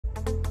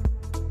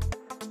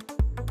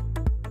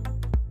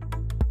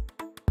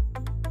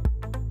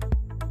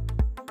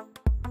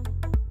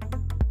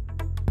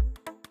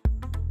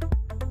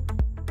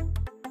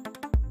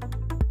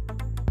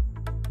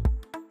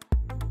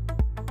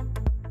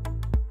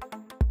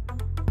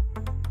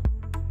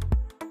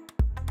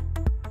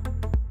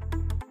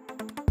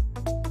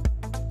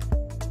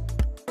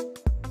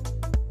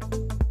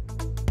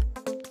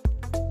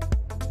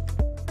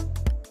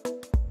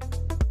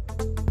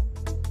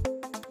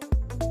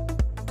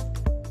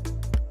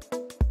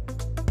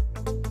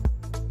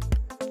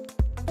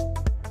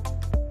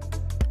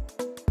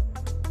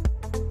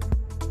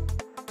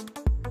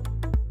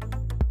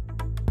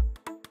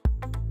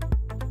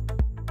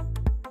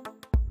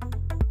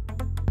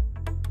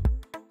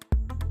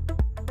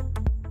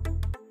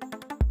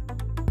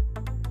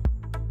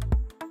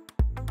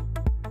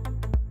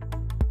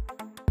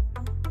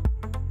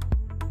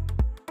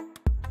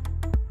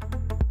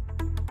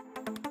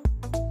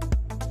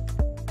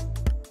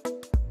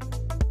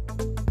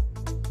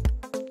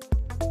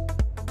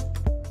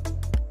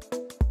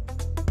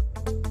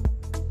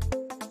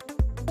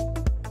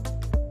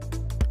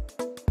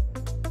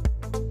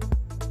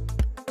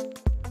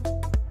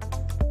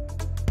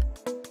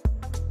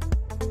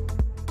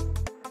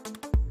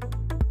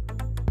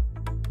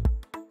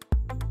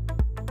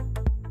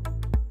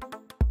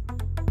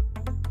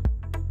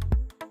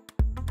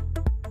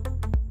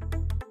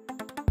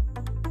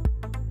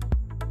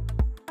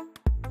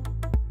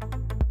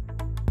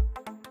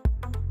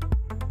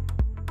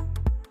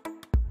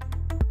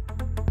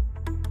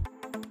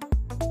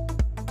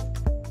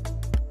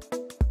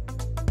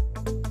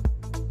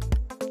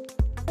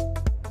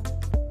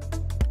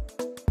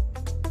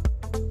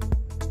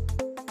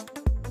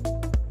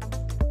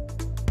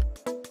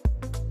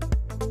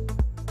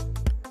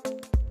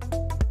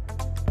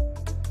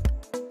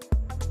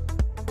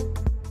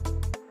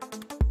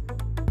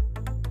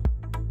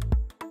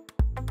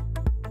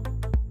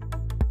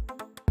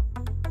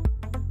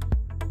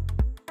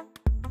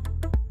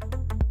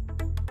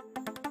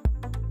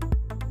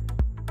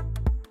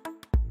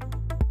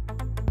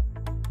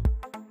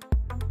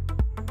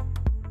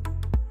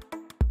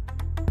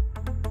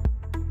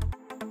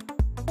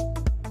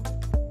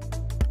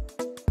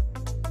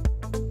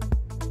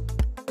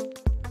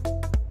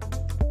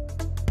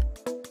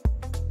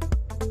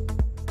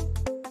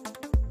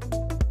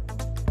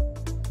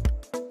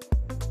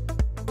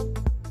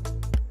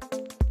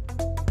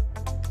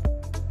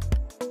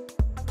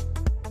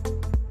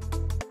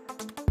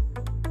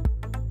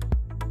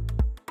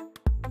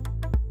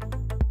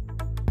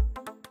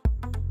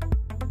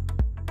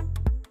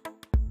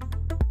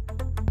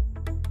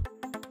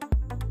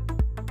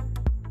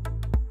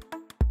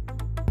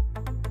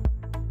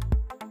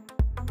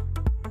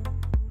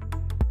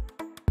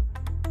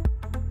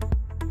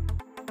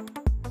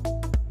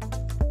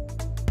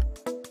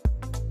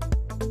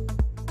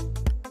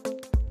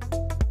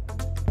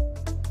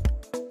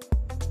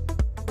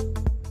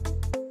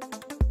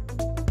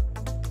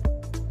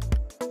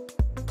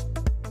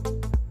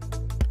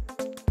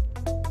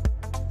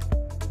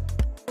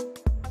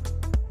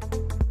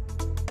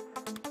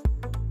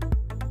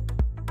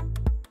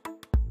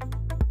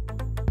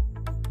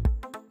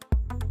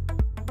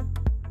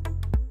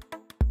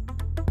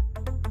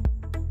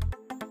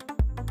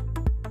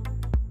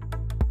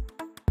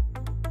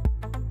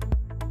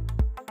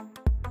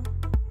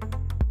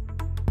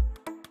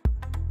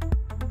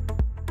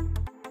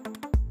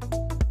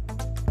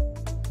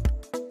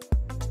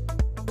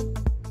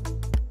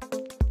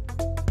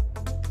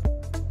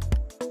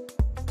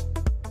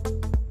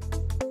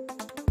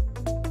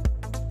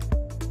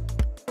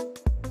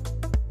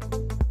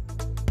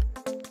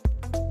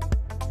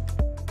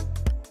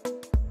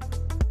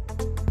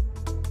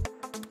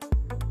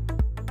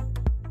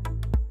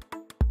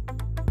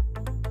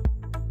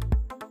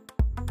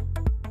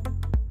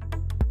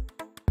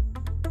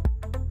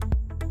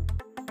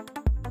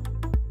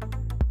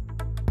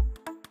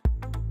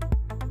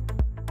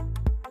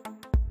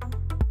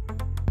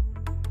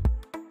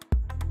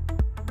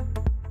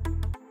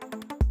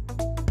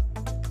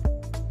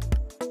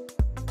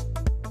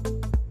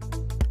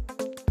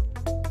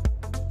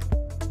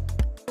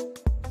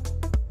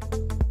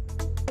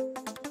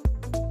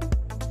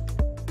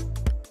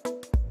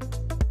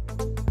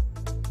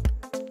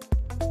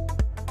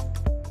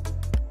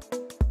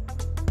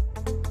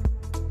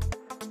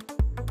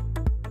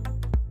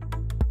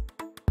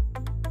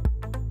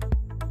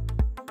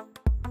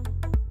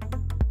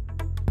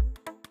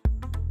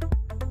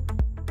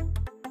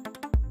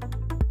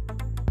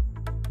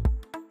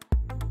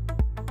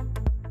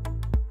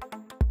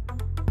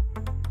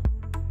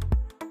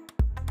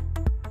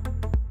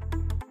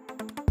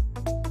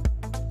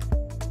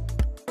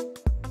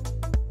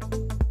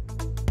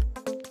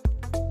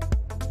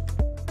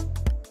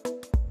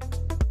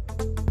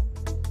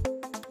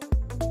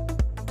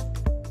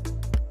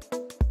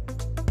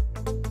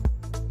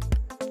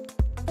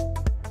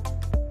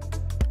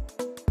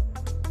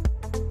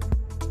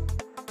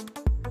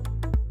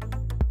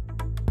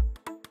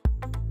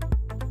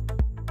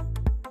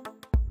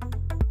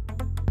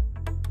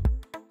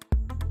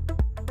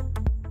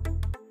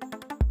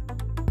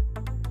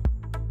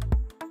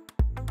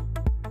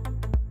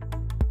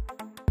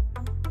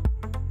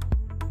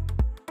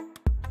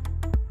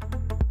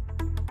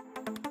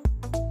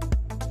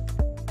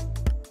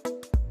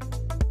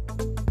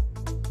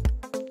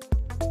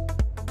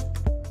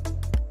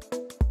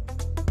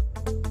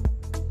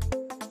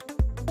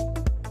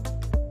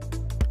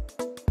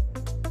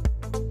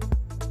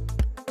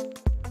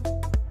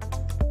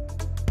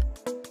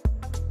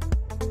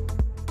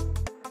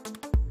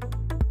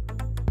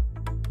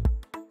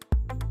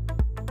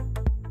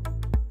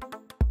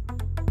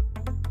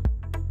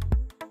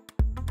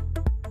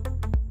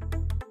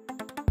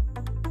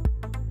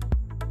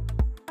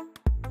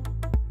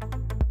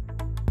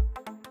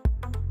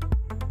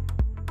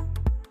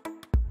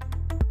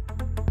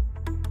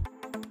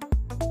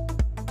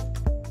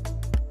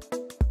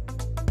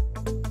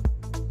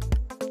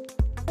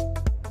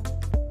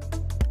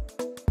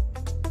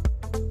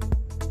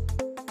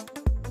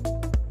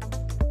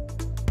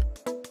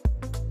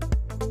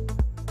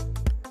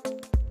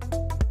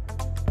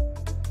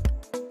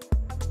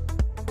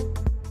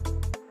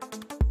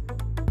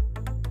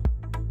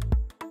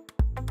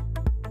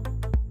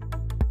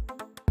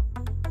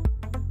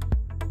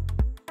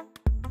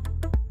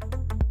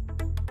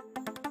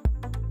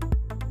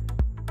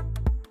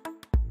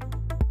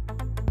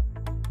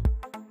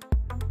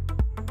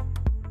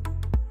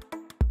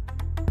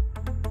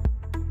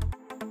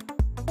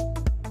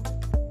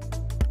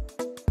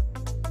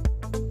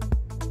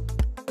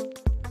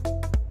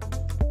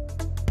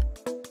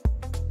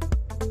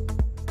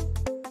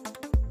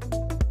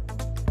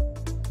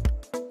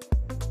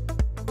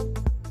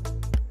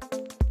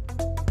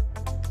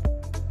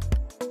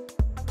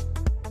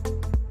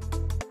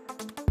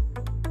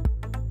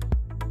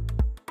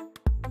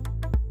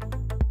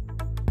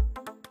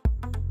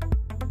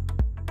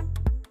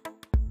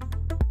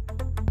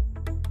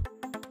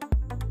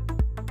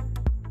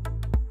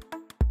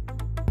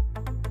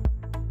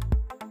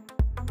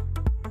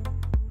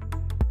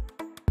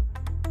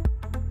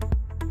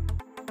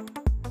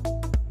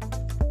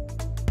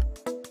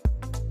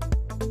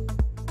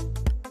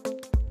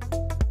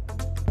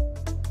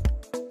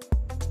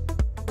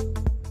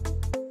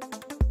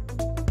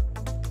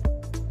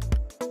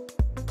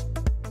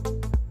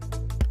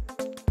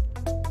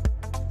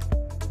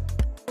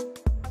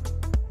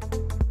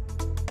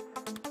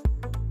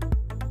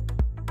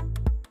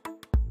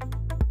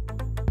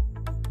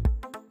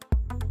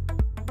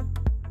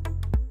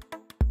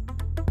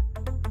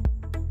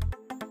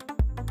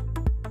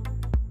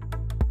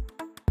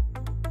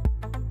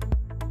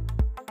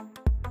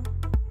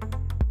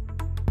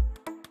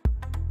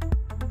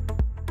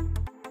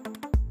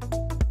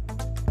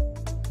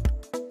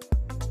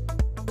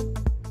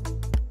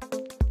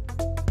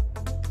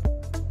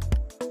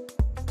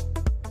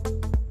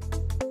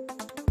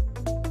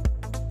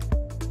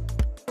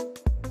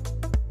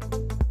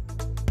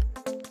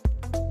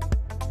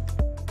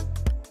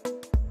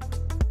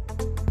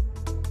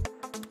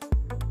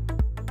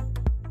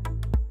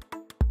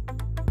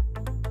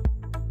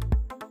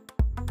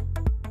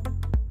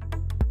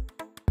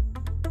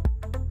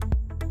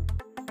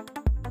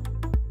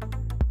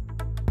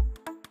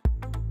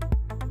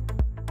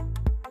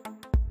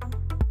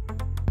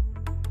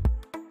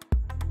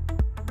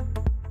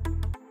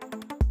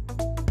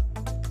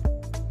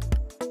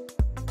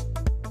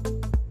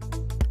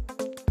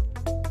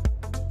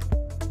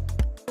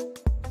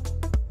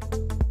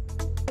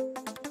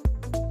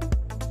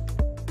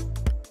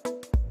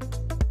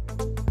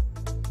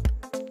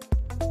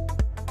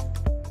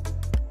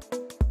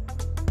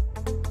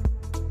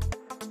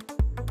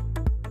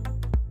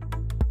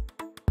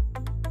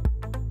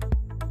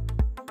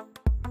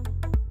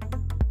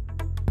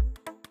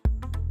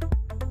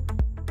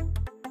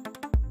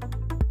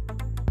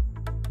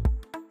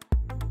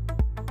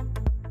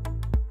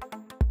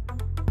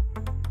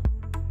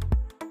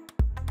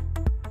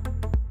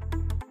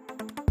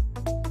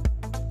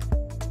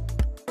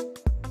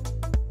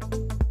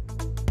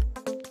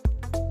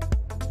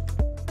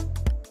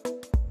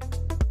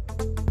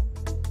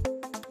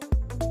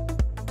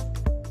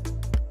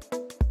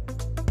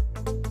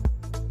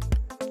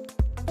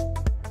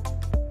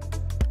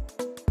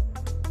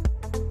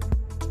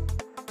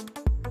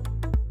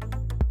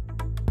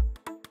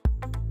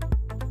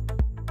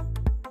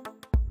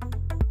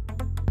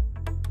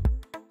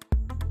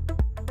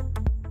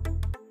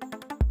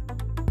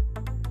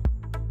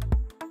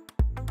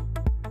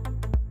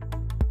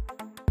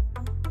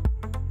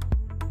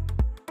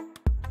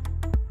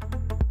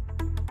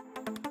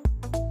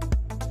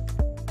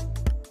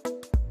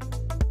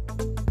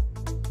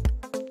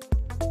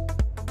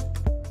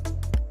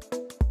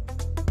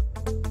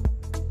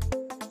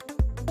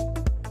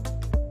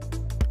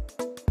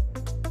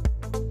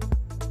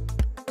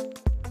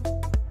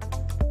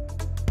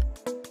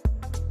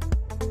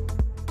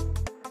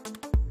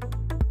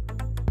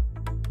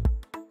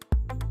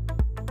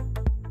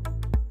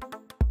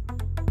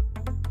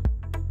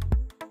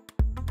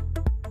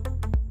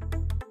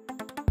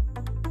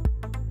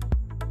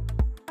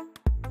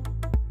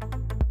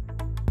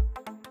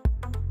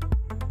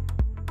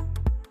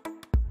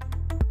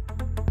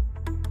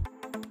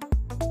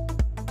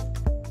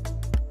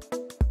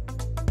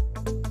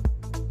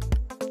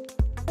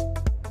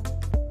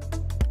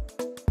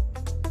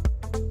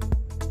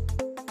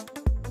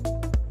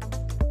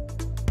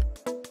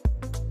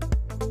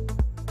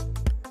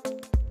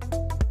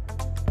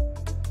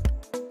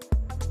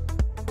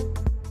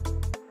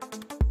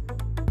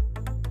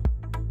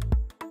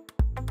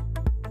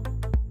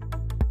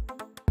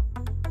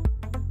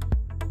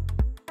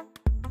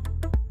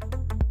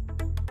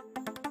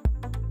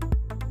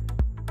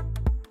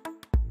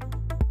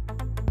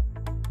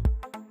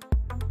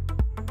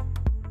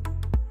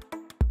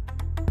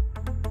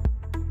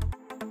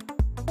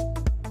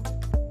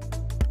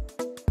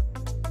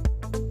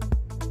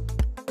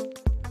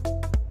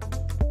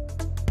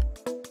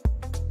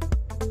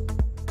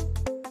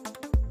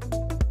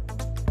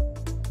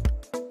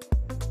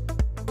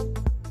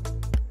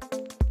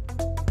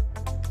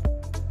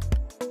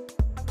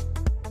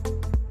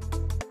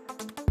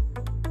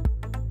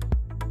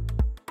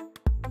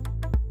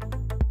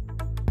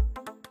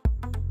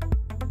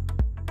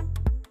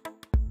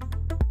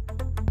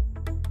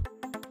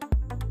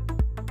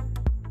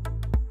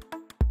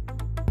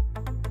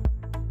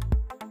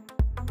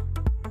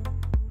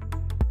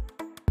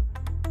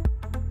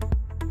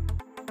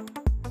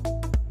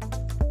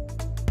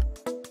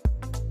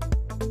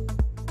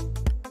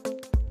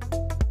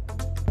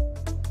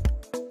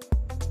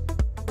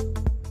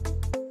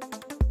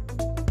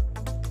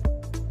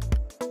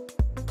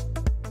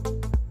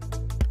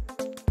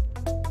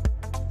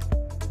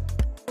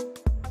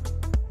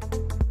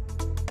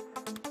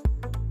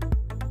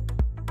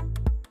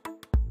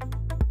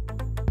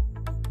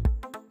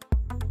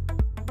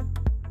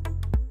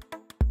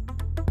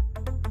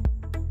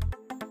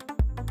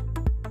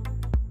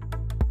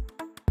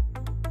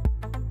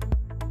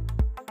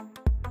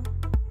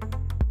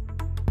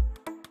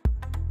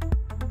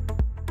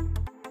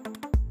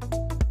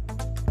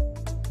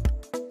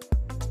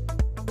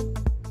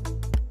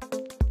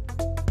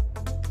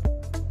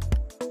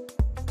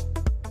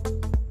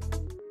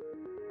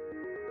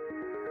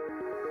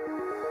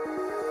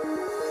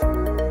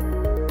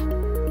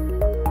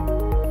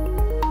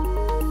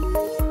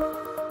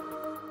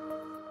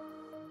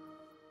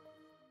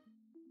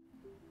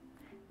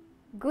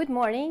Good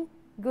morning,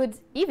 good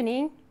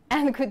evening,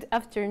 and good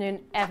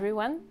afternoon,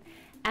 everyone.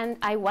 And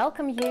I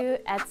welcome you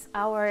at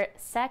our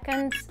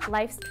second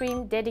live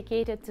stream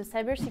dedicated to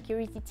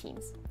cybersecurity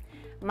teams.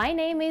 My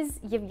name is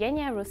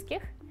Evgenia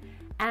Ruskich,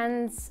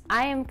 and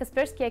I am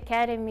Kaspersky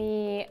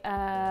Academy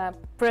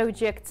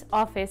Project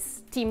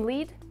Office Team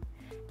Lead.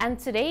 And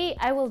today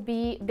I will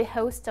be the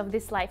host of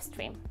this live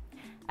stream.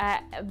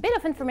 A bit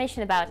of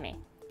information about me.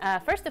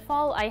 First of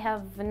all, I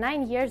have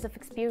 9 years of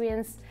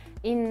experience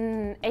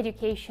in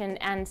education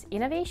and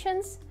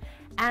innovations,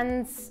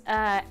 and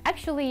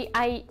actually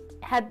I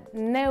had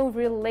no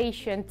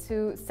relation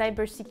to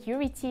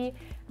cybersecurity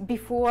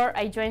before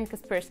I joined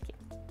Kaspersky.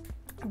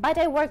 But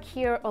I work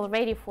here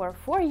already for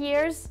 4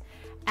 years,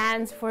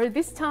 and for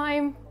this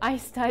time I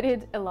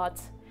studied a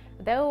lot,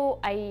 though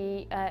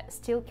I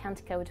still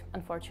can't code,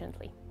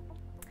 unfortunately.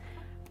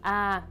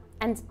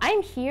 And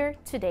I'm here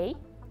today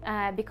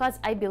because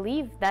I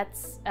believe that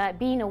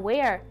being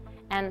aware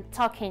and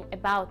talking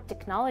about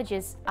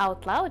technologies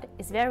out loud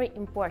is very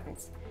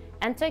important.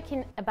 And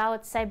talking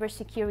about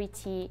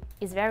cybersecurity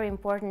is very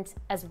important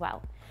as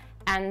well.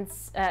 And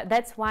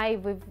that's why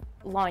we've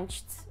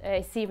launched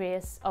a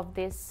series of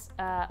these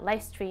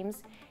live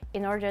streams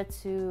in order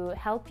to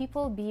help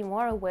people be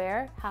more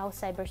aware how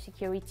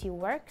cybersecurity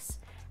works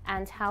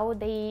and how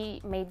they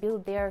may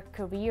build their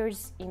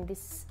careers in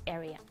this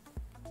area.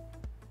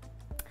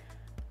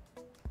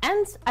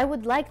 And I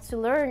would like to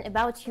learn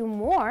about you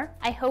more.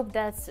 I hope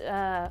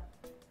that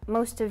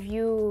most of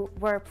you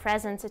were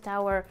present at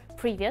our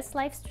previous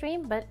live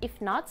stream, but if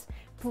not,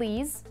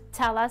 please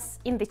tell us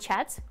in the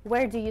chat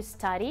where do you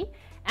study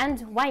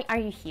and why are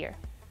you here.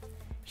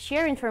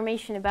 Share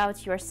information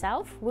about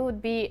yourself. We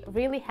would be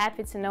really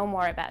happy to know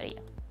more about you.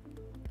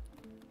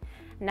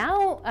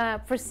 Now,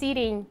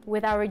 proceeding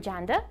with our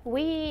agenda,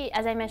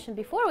 as I mentioned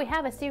before, we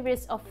have a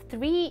series of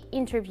 3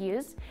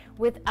 interviews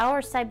with our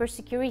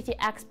cybersecurity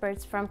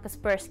experts from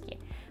Kaspersky.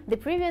 The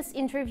previous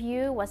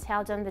interview was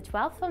held on the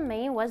 12th of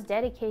May, was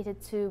dedicated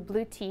to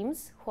blue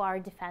teams who are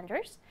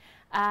defenders.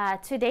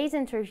 Today's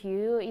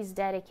interview is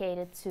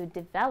dedicated to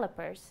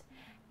developers.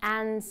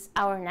 And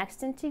our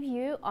next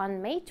interview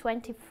on May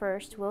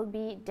 21st will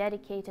be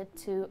dedicated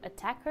to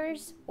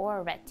attackers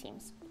or red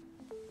teams.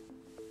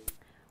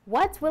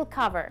 What we'll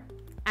cover,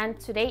 and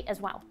today as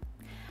well,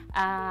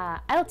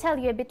 I'll tell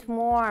you a bit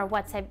more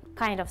what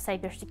kind of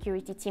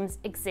cybersecurity teams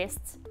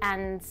exist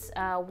and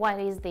what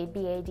is the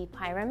BAD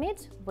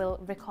pyramid. We'll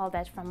recall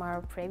that from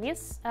our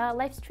previous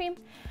live stream.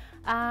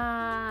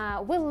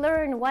 We'll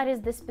learn what is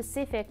the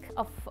specific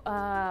of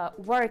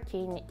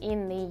working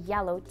in the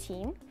yellow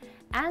team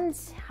and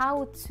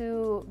how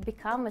to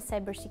become a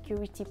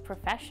cybersecurity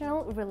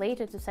professional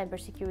related to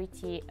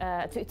cybersecurity,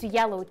 to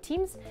yellow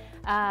teams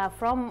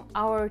from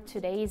our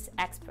today's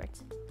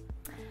expert.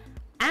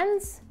 And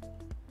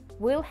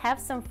we'll have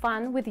some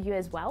fun with you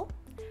as well,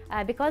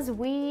 because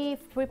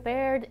we've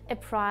prepared a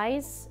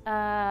prize,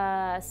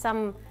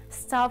 some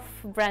stuff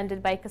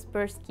branded by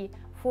Kaspersky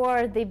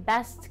for the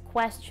best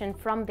question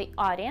from the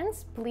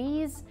audience.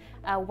 Please,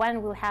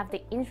 when we'll have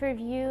the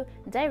interview,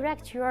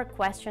 direct your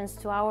questions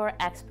to our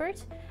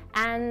expert,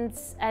 and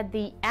at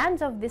the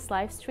end of this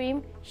live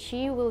stream,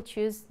 she will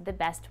choose the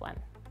best one.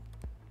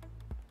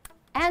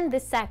 And the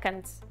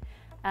second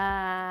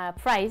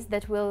prize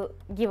that we'll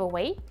give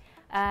away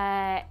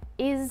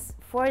is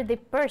for the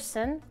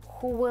person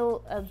who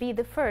will be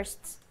the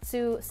first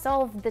to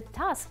solve the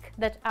task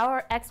that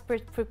our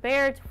expert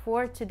prepared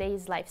for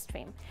today's live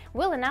stream.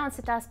 We'll announce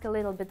the task a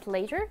little bit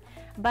later,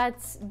 but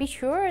be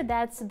sure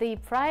that the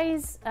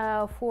prize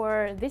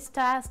for this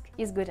task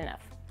is good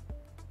enough.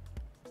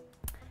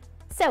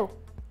 So,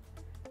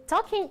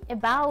 talking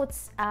about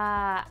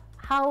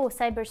how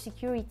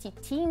cybersecurity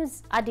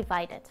teams are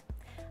divided.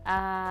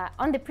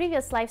 On the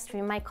previous live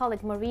stream, my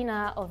colleague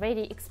Marina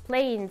already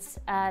explained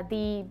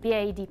the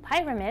BAD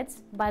pyramid,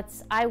 but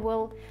I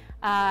will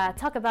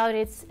talk about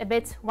it a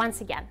bit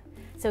once again.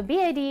 So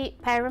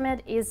BAD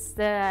pyramid is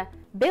the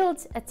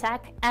build,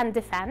 attack, and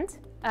defend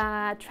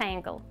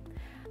triangle.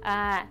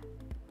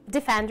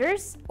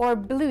 Defenders or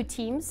blue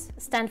teams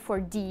stand for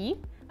D,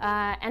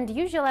 and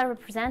usually are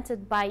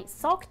represented by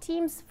SOC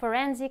teams,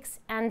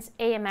 forensics, and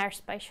AMR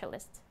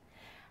specialists.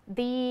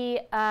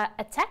 The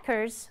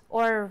attackers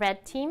or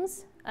red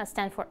teams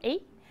stand for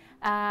A,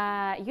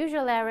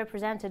 usually are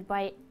represented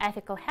by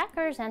ethical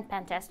hackers and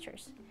pen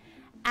testers.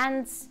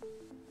 And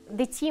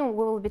the team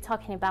we will be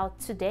talking about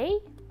today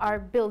are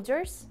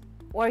builders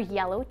or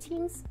yellow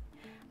teams,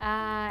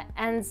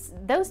 and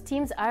those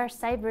teams are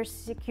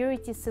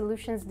cybersecurity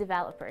solutions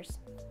developers.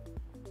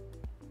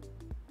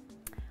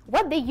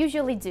 What they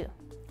usually do.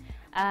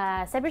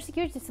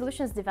 Cybersecurity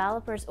solutions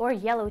developers or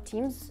yellow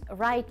teams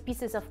write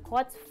pieces of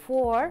code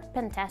for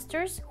pen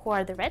testers, who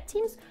are the red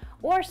teams,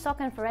 or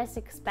SOC and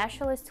forensic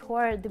specialists, who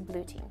are the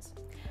blue teams.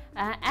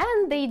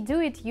 And they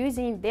do it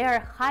using their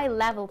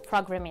high-level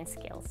programming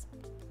skills.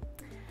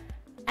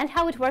 And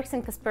how it works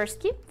in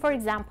Kaspersky, for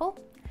example.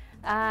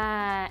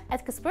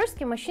 At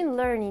Kaspersky, machine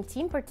learning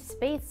team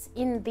participates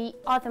in the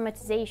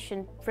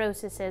automatization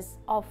processes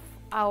of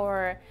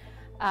our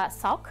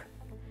SOC.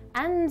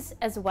 And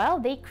as well,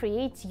 they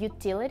create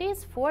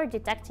utilities for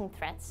detecting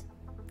threats.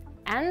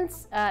 And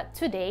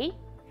today,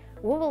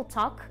 we will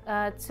talk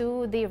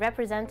to the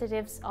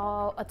representative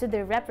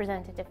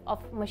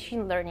of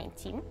machine learning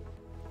team,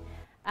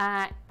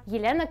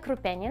 Elena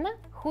Krupenina,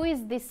 who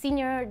is the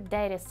senior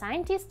data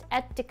scientist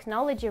at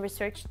technology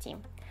research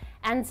team.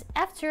 And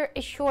after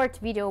a short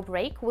video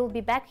break, we'll be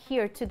back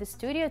here to the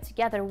studio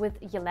together with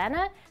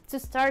Elena to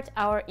start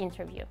our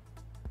interview.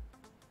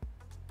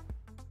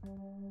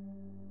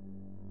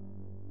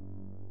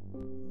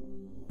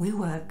 We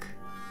work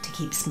to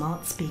keep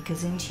smart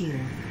speakers in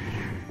tune.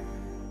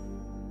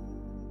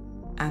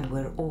 And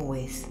we're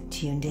always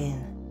tuned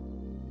in.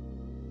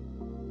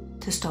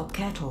 To stop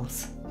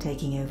kettles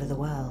taking over the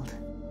world.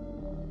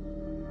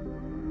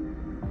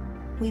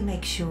 We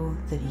make sure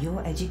that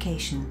your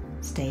education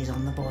stays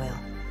on the boil.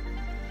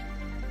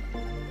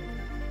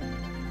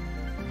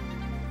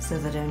 So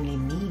that only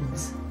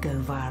memes go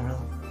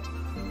viral.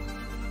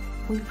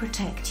 We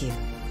protect you,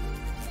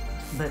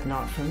 but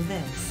not from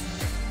this.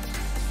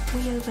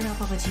 We open up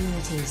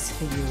opportunities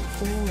for you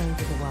all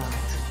over the world,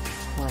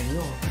 while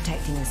you're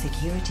protecting the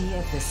security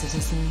of the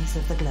citizens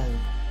of the globe.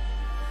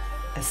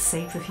 A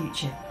safer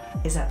future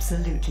is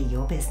absolutely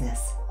your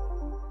business.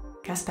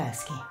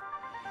 Kaspersky.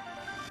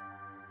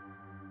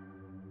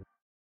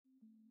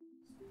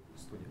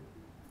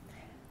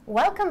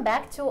 Welcome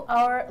back to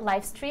our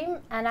live stream,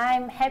 and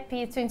I'm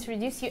happy to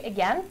introduce you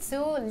again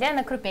to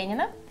Lena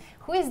Krupenina,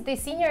 who is the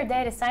senior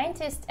data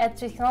scientist at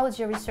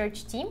technology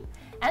research team,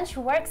 and she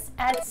works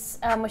at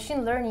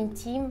machine learning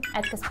team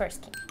at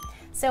Kaspersky.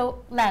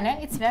 So, Lena,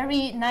 it's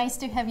very nice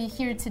to have you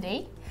here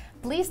today.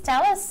 Please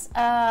tell us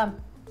a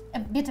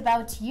bit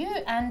about you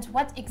and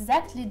what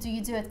exactly do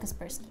you do at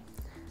Kaspersky?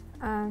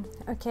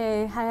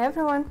 Okay, hi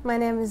everyone, my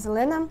name is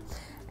Elena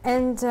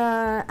and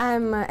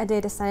I'm a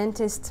data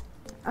scientist.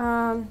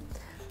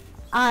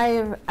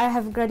 I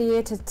have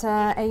graduated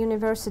a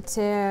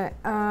university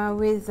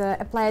with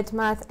applied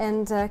math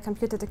and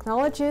computer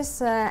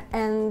technologies,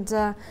 and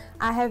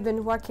I have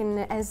been working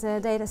as a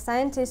data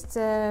scientist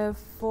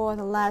for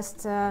the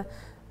last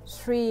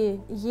 3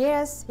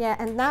 years. Yeah,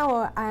 and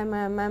now I'm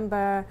a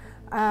member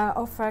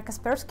of a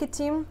Kaspersky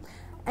team,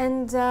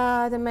 and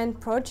the main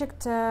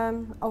project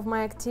of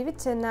my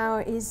activity now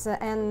is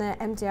an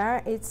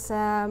MDR. It's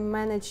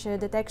Managed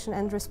Detection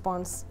and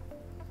Response.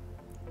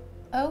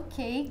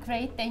 Okay,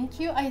 great, thank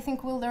you. I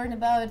think we'll learn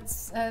about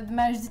the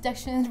managed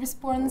detection and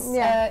response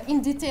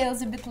in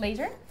details a bit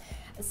later.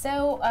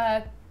 So,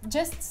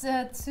 just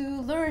to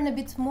learn a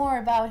bit more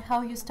about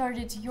how you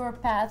started your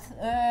path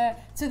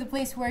to the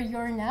place where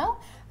you're now,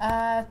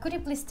 could you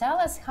please tell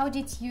us how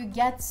did you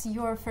get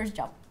your first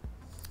job?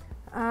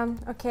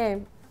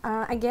 Okay,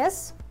 I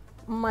guess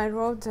my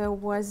road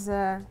was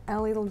a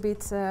little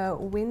bit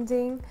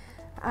winding,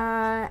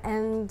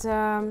 and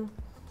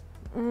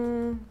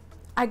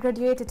I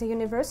graduated a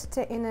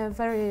university in a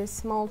very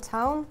small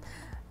town,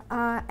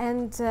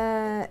 and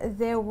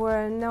there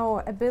were no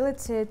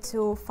ability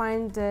to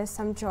find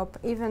some job,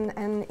 even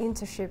an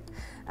internship.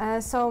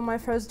 So my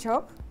first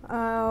job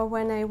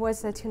when I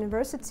was at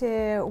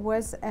university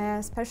was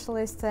a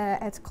specialist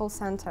at call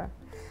center.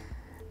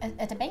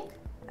 At a bank?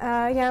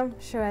 Yeah,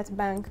 sure, at a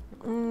bank.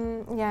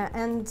 Yeah,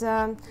 and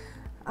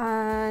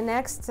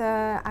next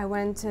I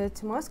went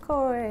to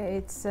Moscow.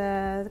 It's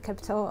the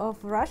capital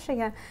of Russia.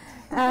 Yeah.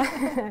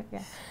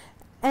 Yeah.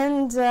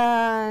 And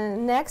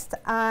next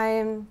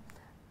I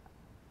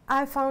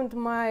found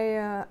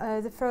my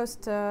the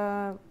first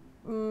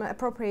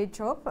appropriate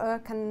job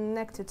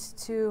connected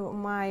to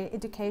my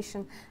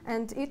education,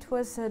 and it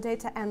was a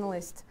data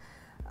analyst.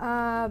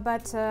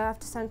 But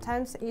after some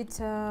time it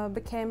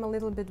became a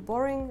little bit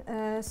boring,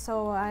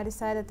 so I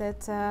decided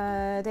that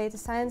data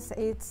science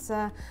it's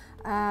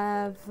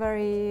a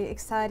very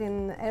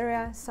exciting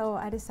area, so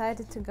I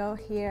decided to go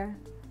here.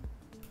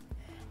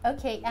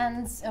 Okay,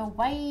 and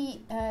why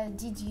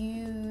did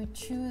you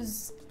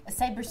choose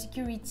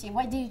cybersecurity?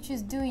 Why did you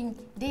choose doing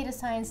data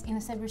science in a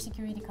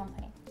cybersecurity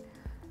company?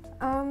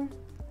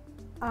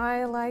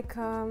 I like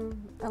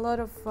a lot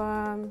of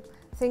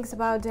things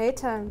about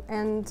data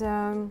and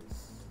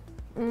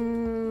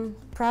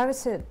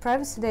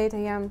privacy data,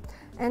 yeah.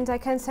 And I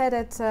can say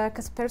that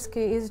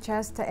Kaspersky is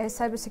just a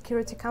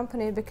cybersecurity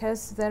company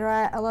because there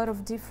are a lot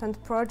of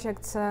different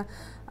projects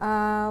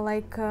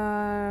like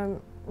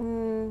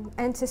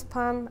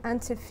anti-spam,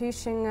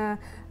 anti-phishing,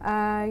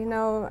 you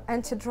know,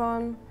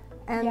 anti-drone,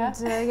 and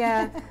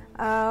yeah,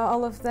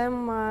 all of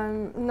them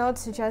not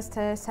just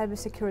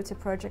cybersecurity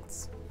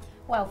projects.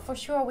 Well, for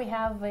sure we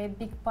have a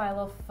big pile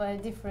of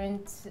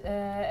different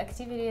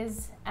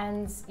activities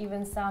and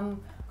even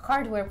some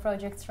hardware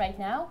projects right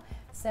now.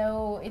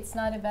 So it's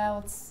not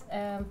about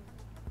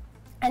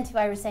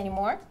antivirus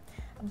anymore.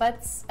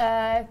 But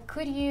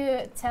could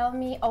you tell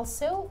me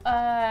also,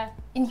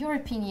 in your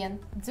opinion,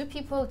 do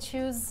people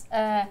choose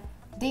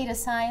data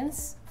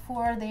science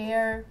for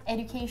their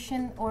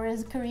education or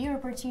as a career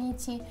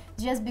opportunity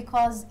just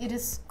because it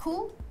is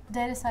cool?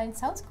 Data science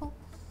sounds cool.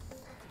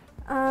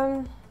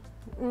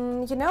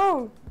 You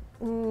know,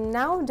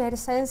 now data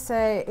science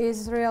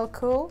is real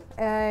cool.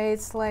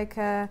 It's like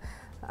a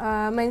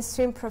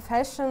mainstream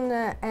profession,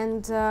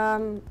 and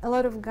a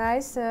lot of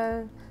guys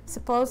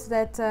suppose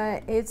that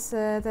it's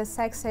the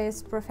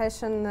sexiest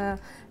profession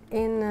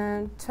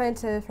in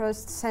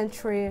 21st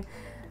century.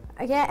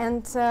 Yeah,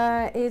 and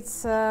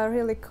it's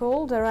really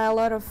cool. There are a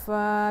lot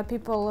of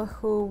people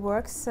who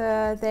works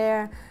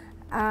there,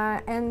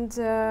 and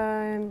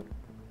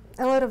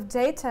a lot of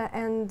data,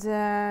 and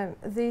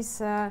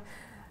these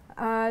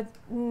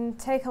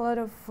take a lot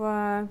of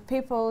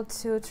people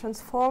to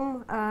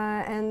transform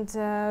and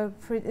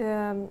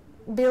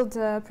build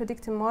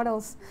predictive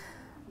models.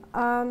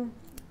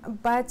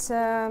 But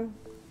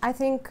I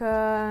think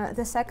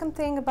the second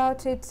thing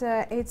about it,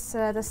 it's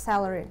the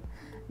salary,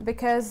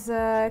 because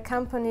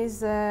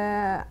companies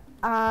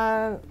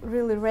are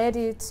really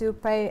ready to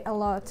pay a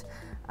lot.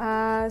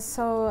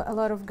 So a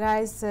lot of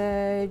guys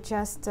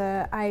just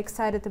are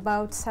excited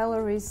about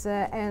salaries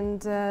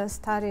and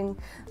starting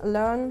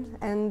learn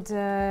and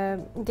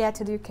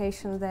get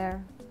education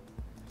there.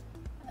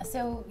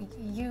 So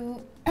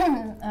you,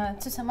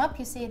 to sum up,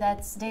 you say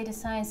that data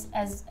science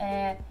as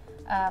a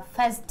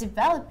fast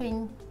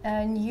developing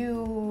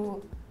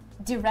new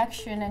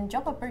direction and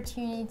job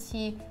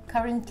opportunity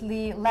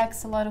currently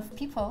lacks a lot of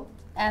people,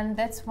 and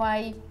that's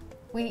why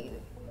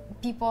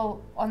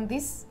people on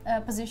this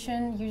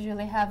position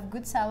usually have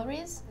good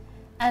salaries,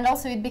 and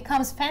also it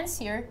becomes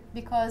fancier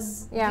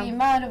because the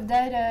amount of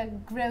data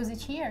grows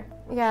each year.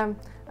 Yeah,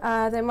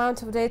 the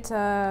amount of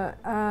data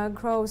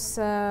grows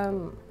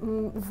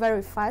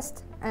very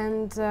fast,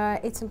 and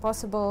it's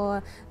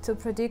impossible to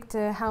predict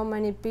how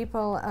many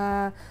people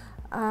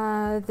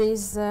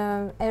this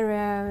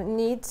area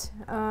need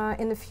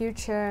in the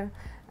future.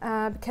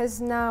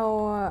 Because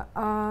now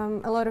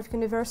a lot of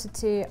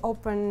universities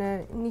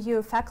open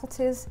new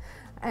faculties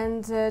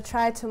and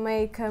try to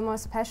make more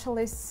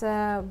specialists,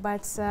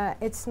 but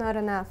it's not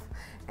enough.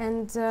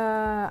 And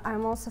I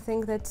also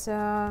think that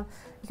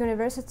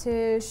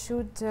university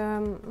should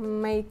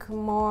make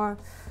more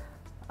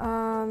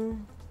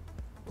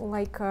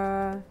like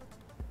a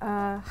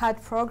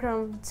hard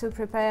program to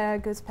prepare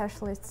good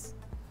specialists.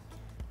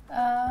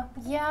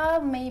 Yeah,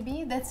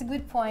 maybe that's a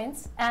good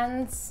point,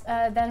 and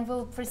then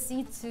we'll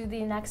proceed to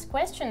the next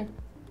question.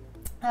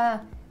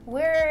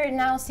 We're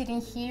now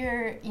sitting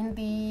here in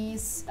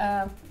this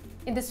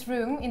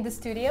room, in the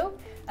studio,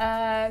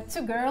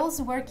 two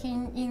girls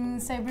working in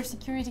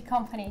cybersecurity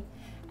company,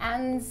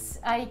 and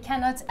I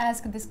cannot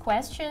ask this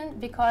question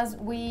because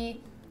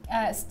we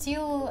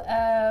still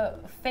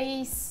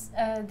face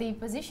the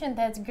position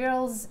that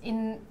girls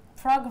in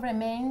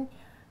programming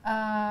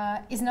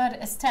is not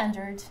a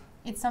standard.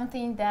 It's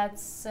something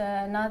that's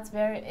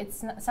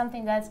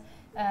something that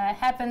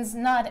happens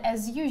not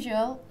as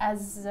usual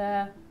as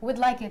would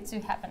like it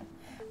to happen.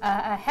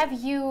 Have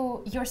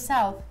you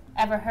yourself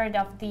ever heard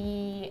of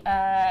the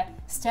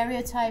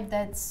stereotype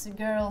that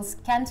girls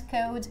can't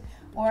code,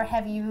 or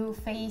have you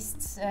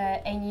faced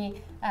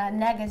any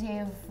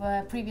negative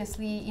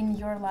previously in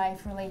your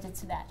life related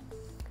to that?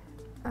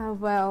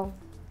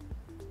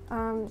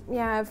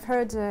 Yeah, I've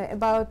heard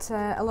about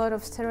a lot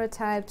of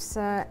stereotypes,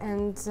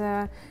 and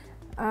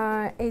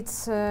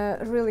it's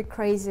really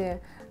crazy.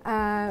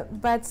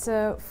 But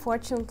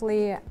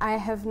fortunately, I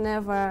have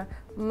never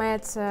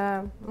met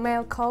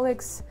male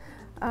colleagues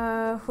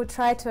who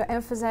try to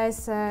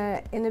emphasize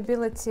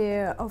inability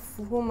of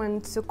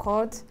women to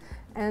code,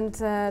 and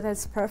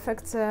that's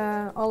perfect.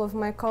 All of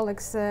my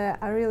colleagues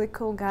are really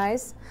cool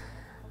guys.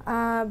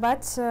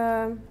 But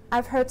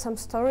I've heard some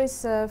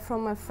stories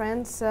from my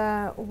friends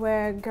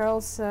where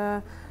girls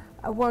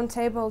weren't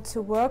able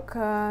to work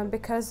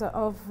because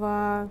of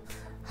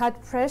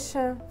hard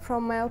pressure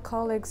from male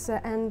colleagues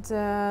and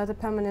the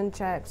permanent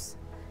jobs.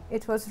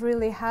 It was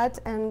really hard,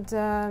 and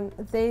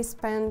they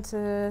spent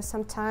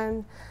some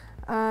time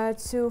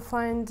to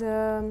find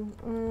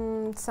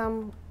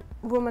some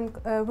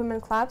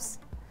women clubs.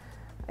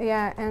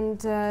 Yeah, and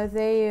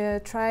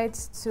they tried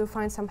to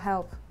find some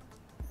help.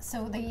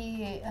 So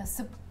the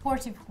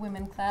supportive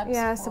women clubs?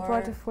 Yeah,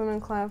 supportive women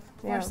club.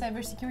 For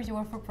cybersecurity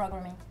or for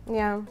programming?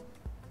 Yeah.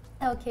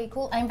 Okay,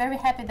 cool. I'm very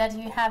happy that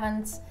you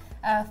haven't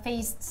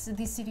faced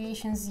these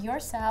situations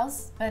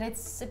yourselves, but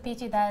it's a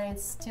pity that it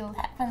still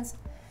happens.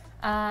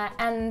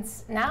 And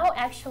now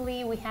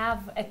actually we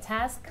have a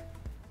task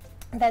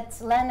that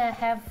Lena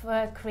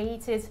have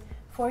created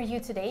for you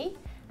today.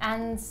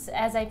 And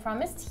as I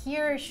promised,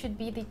 here should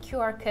be the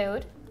QR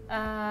code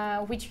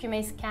which you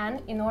may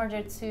scan in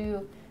order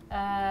to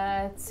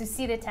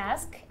see the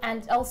task,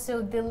 and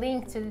also the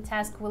link to the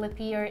task will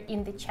appear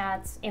in the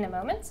chat in a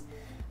moment.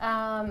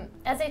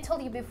 As I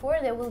told you before,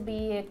 there will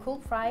be a cool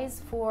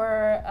prize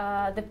for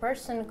the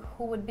person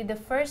who would be the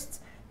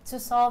first to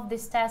solve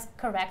this task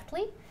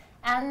correctly.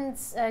 And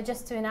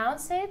just to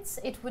announce it,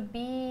 it would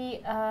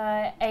be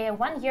a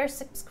 1-year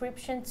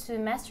subscription to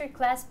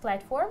Masterclass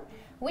platform,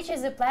 which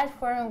is a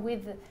platform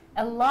with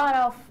a lot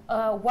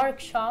of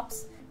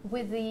workshops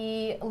with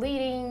the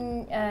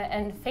leading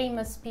and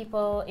famous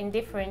people in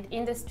different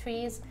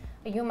industries,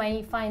 You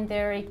may find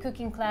there a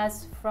cooking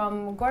class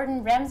from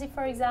Gordon Ramsay,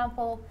 for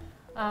example,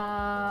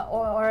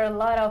 or a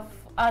lot of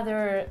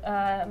other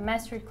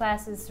mastery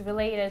classes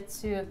related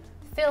to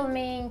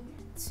filming,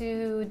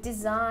 to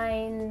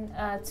design,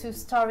 to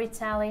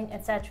storytelling,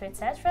 etc.,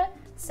 etc.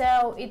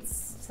 So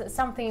it's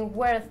something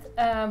worth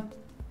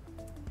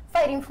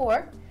fighting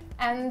for,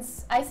 and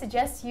I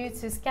suggest you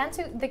to scan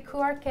the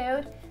QR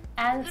code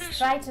and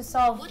try to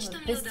solve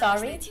this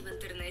story.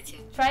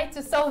 Try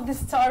to solve the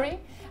story,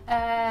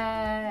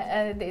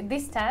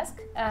 this task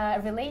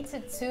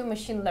related to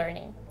machine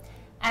learning.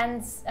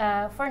 And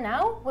for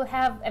now, we'll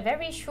have a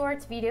very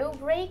short video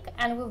break,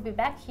 and we'll be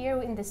back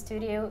here in the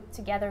studio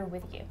together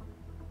with you.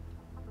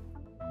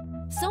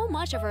 So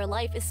much of our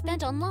life is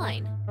spent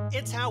online.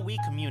 It's how we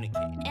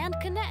communicate and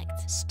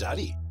connect,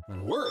 study,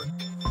 work.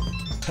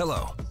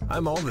 Hello,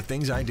 I'm all the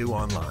things I do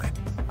online.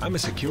 I'm a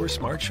secure,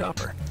 smart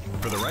shopper.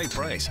 For the right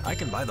price, I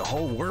can buy the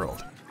whole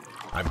world.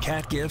 I'm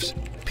cat gifts,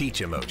 peach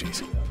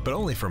emojis, but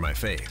only for my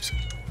faves.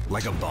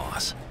 Like a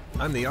boss.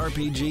 I'm the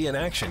RPG and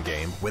action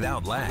game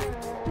without lag.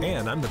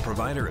 And I'm the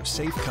provider of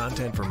safe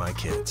content for my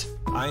kids.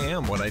 I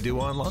am what I do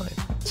online.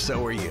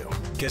 So are you.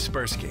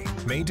 Kaspersky,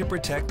 made to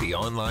protect the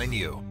online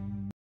you.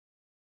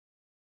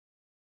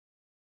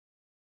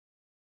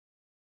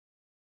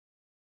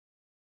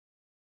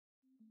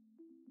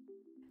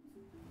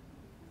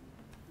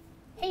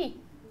 Hey,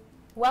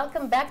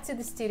 welcome back to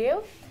the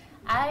studio.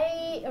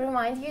 I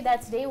remind you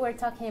that today we're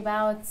talking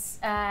about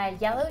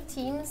yellow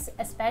teams,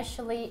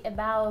 especially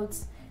about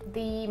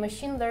the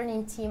machine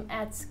learning team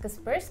at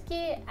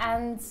Kaspersky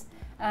and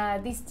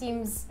this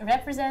team's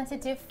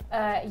representative,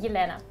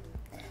 Yelena.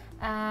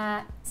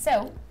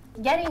 So,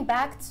 getting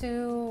back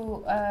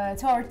to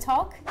our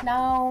talk,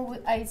 now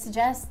I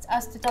suggest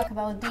us to talk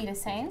about data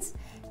science.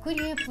 Could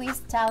you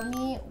please tell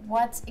me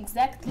what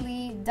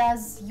exactly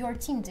does your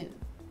team do?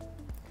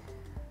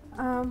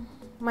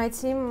 My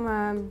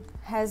team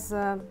has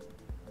a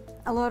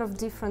lot of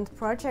different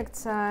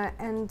projects,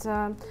 and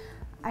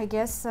I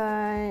guess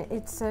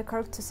it's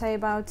correct to say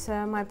about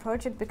my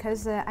project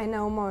because I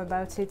know more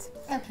about it.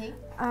 Okay.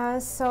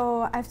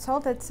 So I've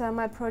told that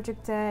my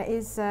project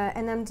is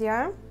an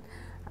MDR,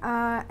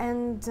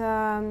 and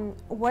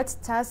what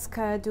task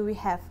do we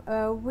have?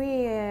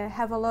 We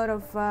have a lot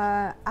of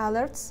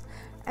alerts,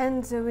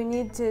 and we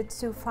need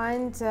to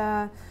find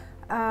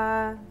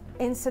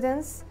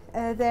incidents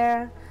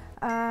there.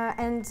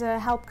 And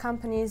help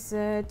companies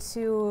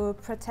to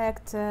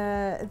protect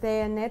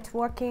their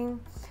networking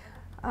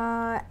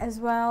as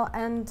well.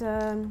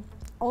 And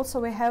also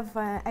we have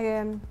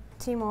a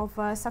team of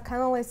SOC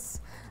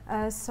analysts,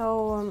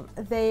 so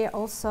they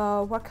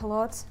also work a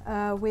lot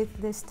with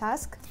this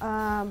task.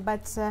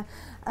 But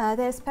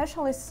they're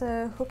specialists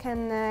who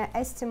can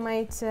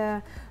estimate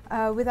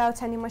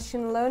without any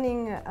machine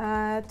learning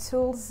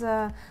tools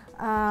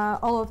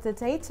all of the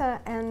data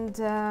and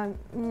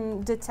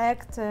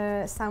detect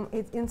some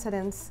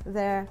incidents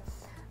there.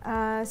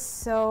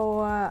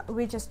 So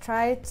we just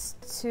tried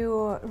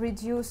to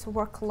reduce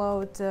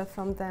workload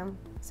from them.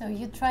 So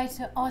you try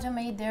to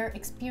automate their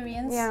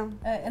experience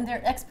and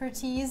their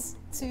expertise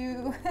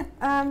to...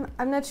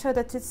 I'm not sure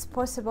that it's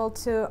possible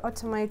to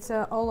automate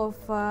all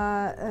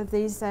of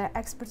these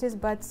expertise,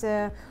 but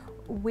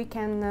we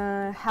can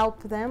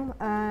help them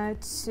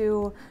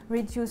to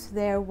reduce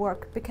their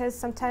work, because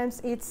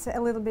sometimes it's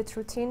a little bit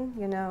routine,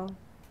 you know.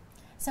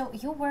 So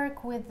you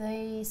work with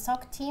the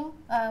SOC team,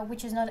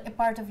 which is not a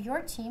part of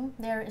your team,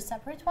 they're a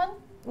separate one?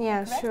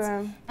 Yeah, correct?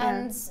 Sure.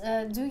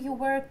 And do you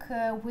work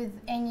with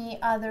any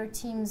other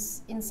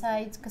teams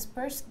inside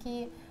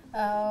Kaspersky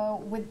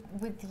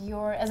with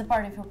your, as a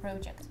part of your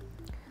project?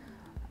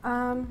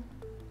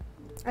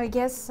 I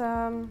guess,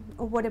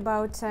 what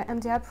about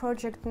MDR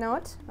project?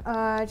 Not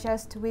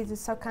just with the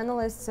SOC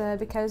analysts,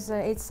 because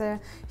it's a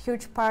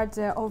huge part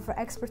of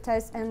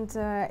expertise, and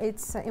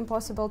it's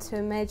impossible to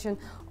imagine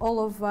all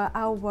of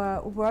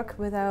our work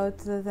without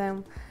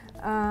them.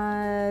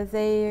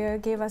 They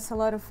give us a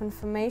lot of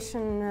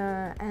information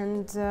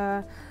and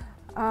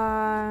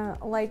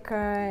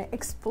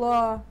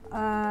explore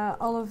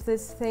all of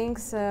these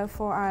things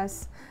for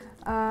us,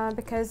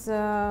 because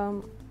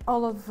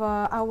all of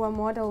our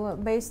model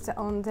based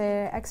on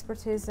their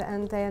expertise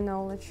and their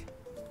knowledge.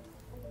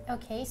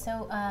 Okay,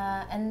 so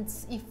and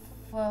if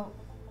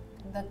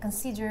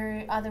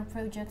consider other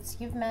projects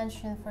you've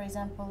mentioned, for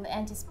example,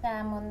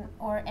 anti-spam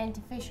or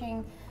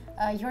anti-phishing,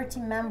 your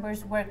team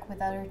members work with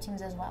other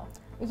teams as well?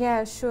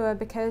 Yeah, sure,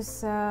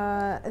 because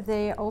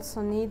they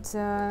also need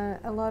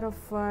a lot of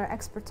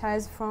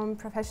expertise from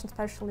profession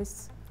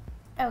specialists.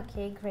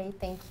 Okay, great,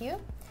 thank you.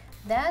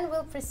 Then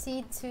we'll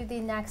proceed to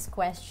the next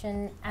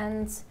question,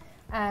 and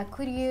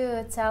could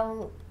you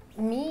tell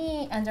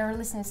me and our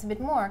listeners a bit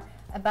more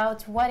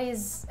about what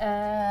is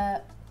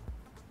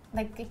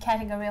like a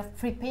category of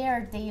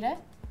prepared data,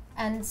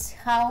 and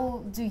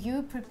how do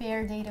you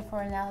prepare data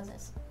for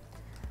analysis?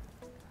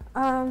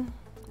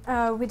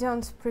 We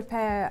don't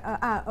prepare.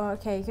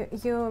 Okay,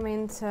 you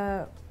mean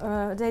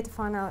data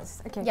for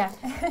analysis? Okay.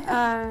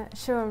 Yeah.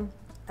 Sure.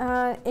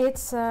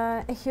 It's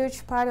a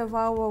huge part of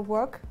our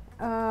work.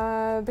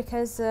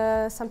 because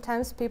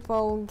sometimes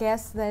people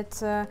guess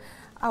that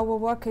our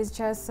work is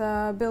just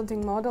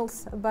building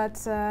models, but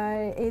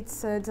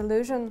it's a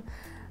delusion.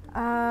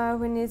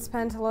 We need to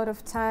spend a lot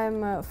of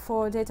time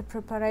for data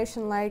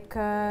preparation, like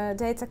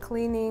data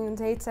cleaning,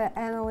 data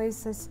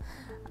analysis,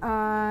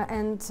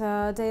 and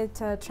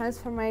data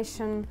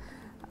transformation,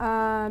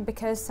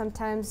 because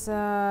sometimes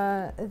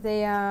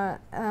they are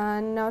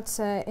not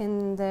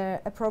in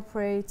the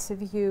appropriate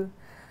view.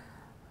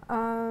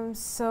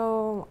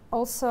 So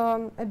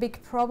also a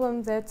big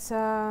problem that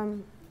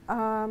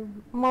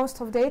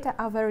most of data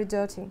are very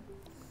dirty.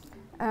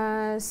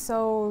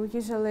 So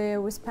usually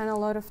we spend a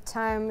lot of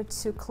time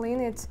to clean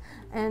it,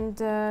 and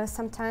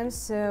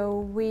sometimes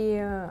we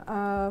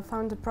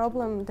found a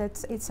problem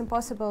that it's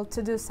impossible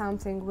to do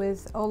something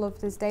with all of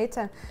this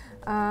data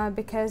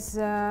because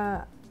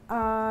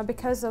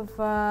of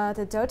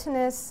the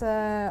dirtiness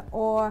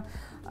or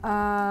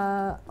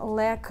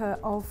lack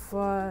of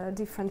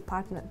different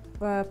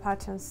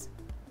patterns.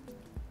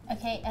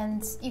 Okay,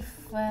 and if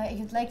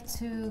you'd like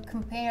to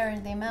compare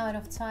the amount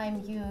of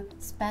time you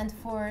spend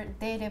for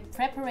data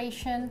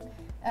preparation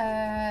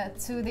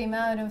to the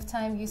amount of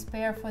time you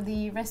spare for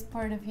the rest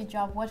part of your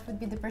job, what would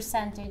be the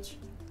percentage?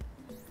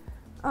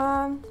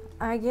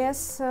 I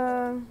guess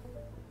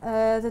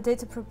the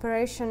data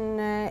preparation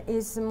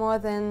is more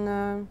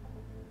than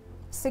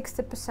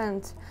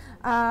 60%,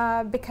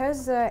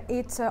 because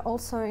it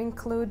also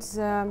includes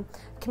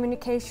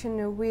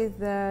communication with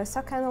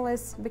SOC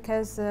analysts,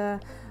 because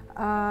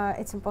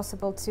it's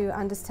impossible to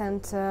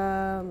understand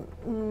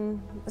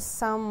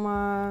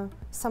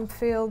some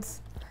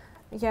fields.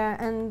 Yeah,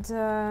 and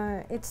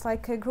it's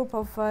like a group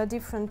of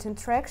different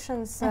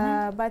interactions,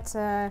 but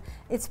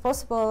it's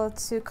possible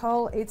to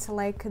call it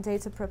like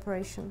data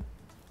preparation.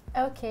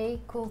 Okay,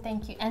 cool,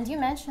 thank you. And you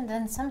mentioned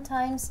that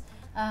sometimes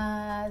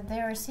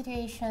there are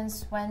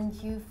situations when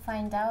you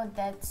find out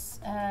that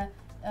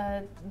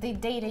the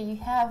data you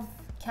have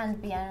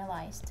can't be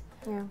analyzed.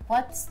 Yeah.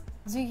 What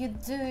do you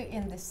do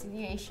in this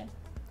situation?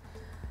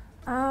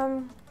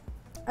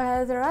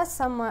 There are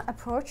some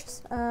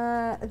approaches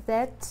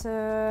that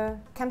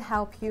can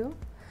help you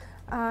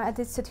at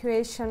this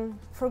situation.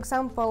 For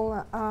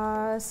example,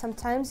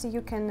 sometimes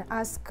you can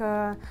ask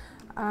to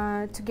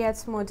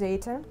get more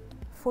data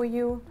for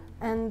you,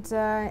 and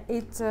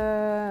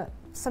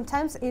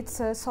sometimes it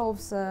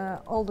solves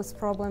all this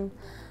problem,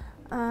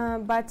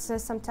 but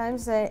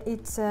sometimes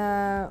it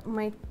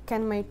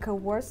can make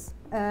worse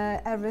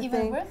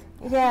everything. Even worse?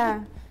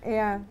 Yeah,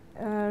 yeah,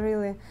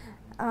 really.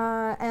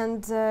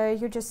 And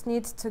you just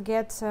need to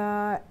get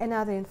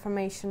another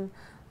information.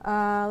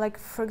 Like,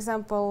 for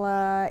example,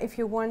 if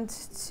you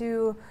want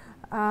to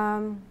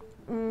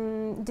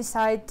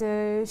decide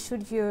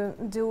should you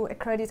do a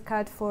credit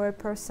card for a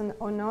person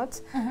or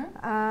not,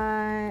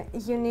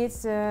 you need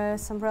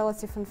some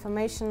relative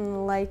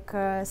information like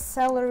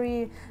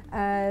salary,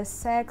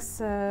 sex,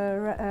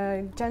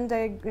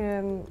 gender,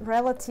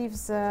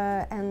 relatives,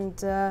 and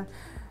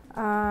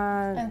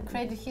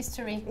credit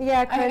history.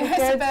 Yeah,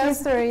 credit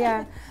history,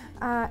 yeah.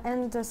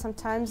 And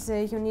sometimes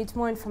you need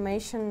more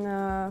information,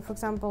 for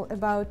example,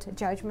 about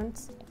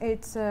judgments.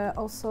 It's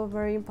also a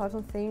very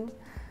important thing.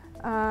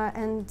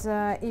 And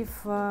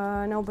if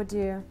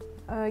nobody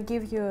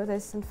gives you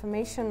this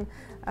information,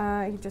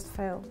 you just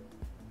fail.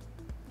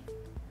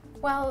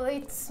 Well,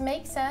 it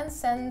makes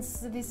sense, and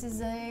this is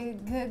a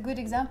good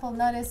example,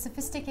 not as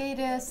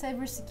sophisticated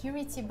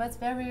cybersecurity, but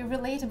very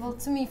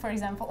relatable to me, for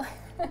example.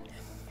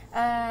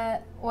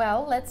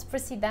 Well, let's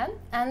proceed then.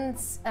 And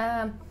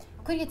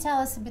could you tell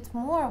us a bit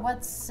more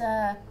what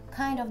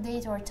kind of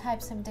data or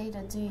types of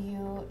data do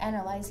you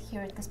analyze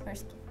here at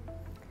Kaspersky?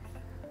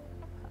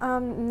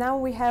 Now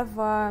we have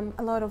a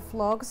lot of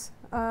logs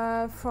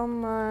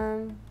from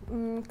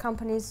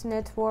companies'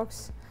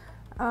 networks,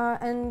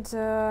 and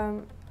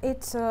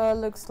it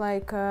looks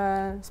like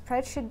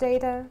spreadsheet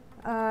data.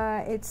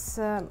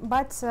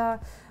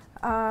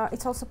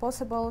 It's also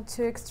possible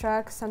to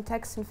extract some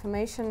text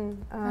information,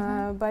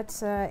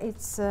 but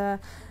it's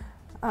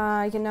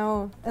you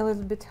know, a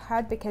little bit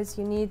hard because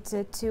you need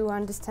to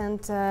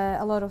understand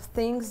a lot of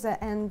things,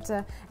 and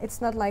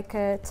it's not like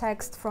a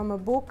text from a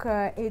book.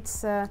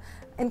 It's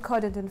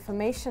encoded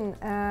information,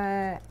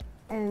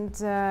 and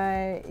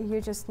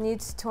you just need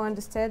to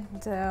understand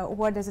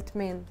what does it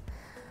mean.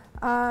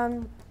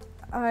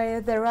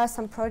 There are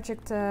some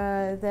projects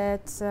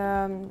that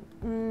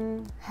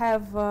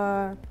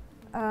have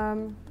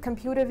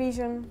computer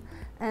vision,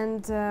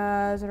 and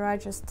there are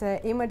just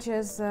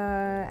images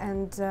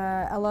and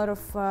a lot of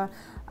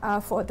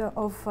photo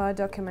of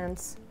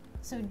documents.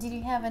 So did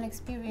you have an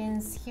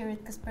experience here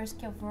at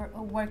Kaspersky of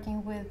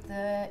working with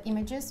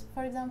images,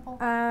 for example?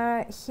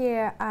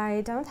 Here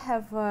I don't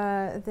have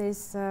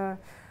this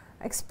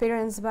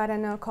experience, but I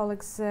know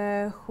colleagues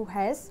who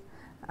has,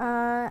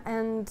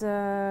 and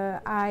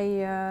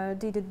I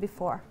did it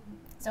before.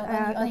 So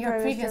on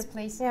your previous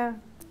place? Yeah.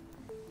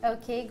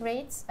 Okay,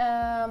 great.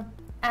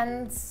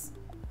 And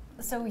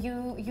so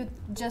you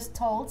just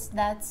told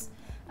that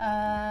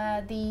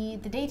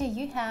the data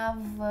you have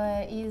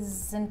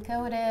is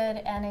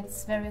encoded and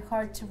it's very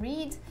hard to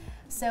read.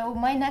 So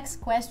my next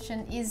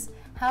question is,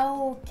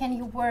 how can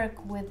you work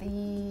with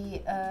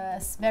the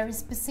very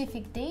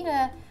specific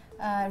data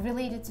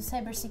related to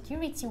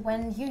cybersecurity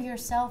when you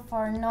yourself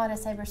are not a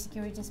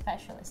cybersecurity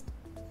specialist?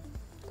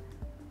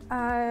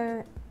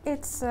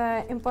 It's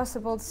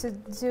impossible to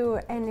do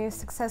any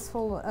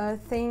successful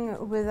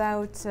thing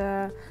without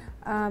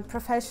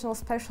professional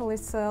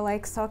specialists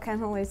like SOC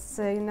analysts,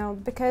 you know,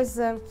 because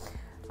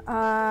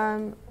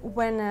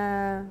when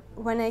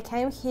I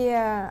came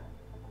here,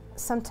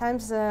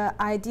 sometimes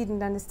I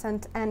didn't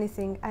understand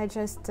anything. I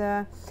just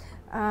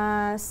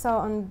saw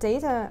on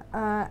data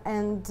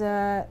and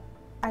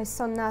I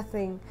saw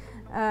nothing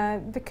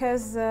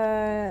because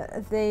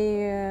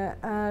they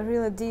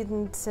really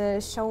didn't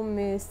show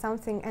me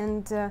something,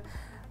 and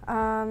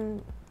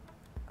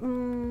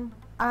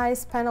I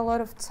spent a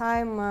lot of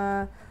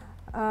time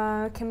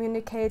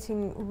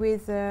communicating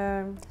with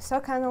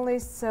SOC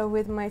analysts,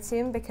 with my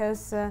team,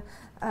 because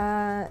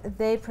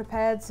they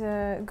prepared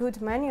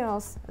good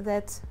manuals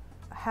that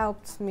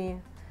helped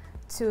me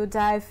to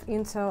dive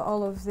into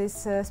all of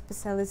this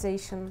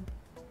specialization.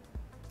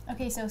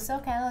 Okay, so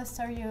SOC analysts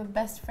are your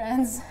best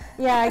friends.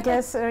 Yeah, I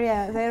guess,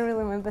 yeah, they're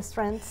really my best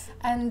friends.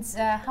 And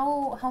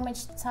how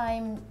much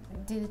time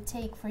did it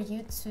take for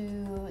you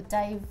to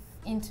dive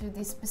into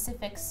the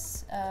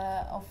specifics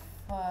of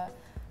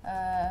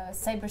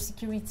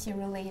cybersecurity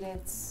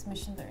related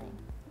machine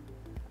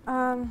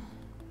learning?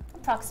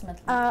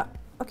 Approximately.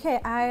 Okay,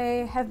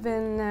 I have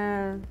been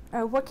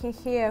working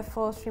here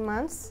for 3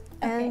 months,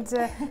 okay.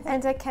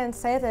 and I can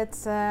say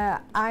that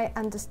I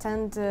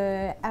understand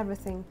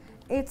everything.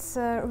 It's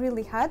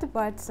really hard,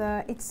 but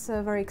it's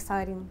very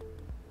exciting.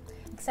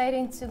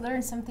 Exciting to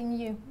learn something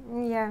new.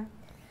 Yeah.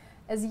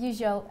 As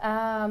usual.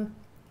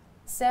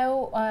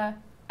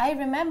 I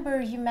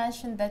remember you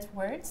mentioned that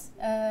word,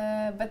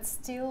 but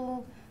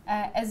still,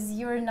 as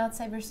you're not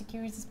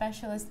cybersecurity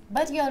specialist,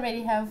 but you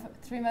already have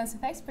 3 months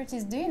of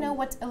expertise, do you know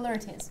what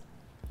alert is?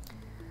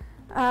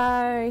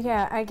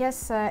 Yeah, I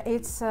guess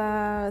it's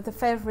the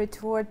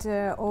favorite word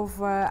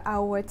of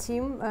our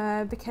team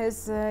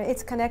because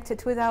it's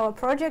connected with our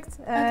project,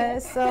 okay.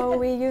 so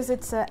we use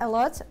it a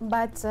lot.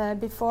 But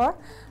before,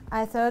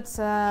 I thought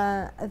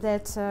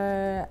that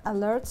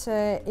alert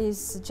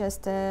is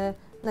just a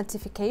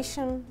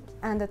notification,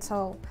 and that's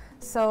all.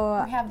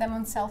 So we have them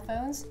on cell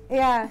phones.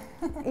 Yeah,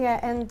 yeah,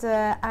 and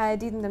I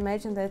didn't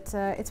imagine that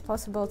it's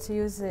possible to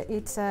use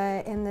it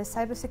in the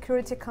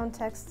cybersecurity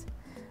context.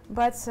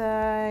 But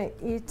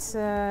it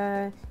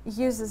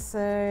uses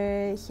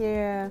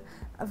here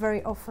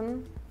very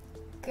often.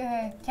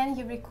 Can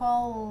you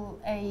recall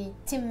a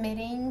team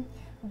meeting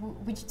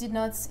which did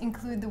not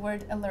include the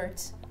word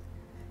alert?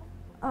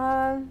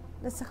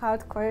 That's a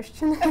hard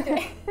question.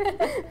 Okay,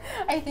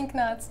 I think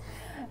not.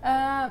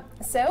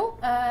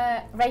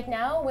 Right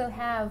now we'll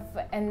have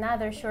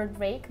another short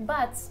break,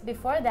 but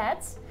before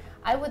that,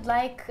 I would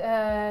like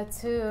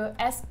to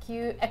ask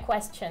you a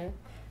question.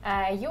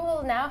 You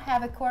will now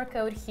have a QR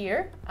code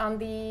here on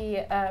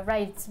the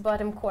right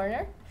bottom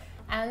corner,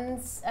 and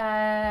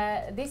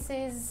this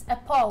is a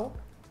poll.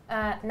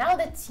 Now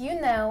that you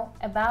know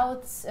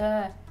about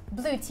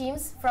blue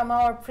teams from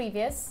our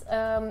previous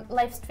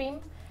live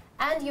stream,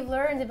 and you've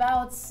learned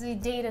about the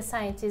data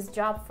scientist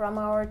job from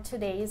our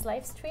today's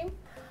live stream,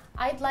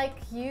 I'd like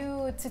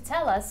you to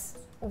tell us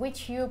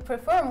which you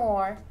prefer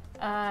more,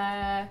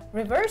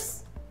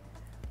 reverse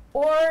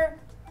or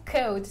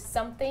code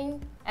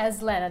something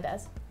as Lena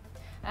does.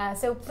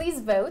 So please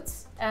vote.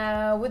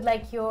 Would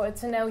like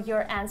to know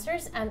your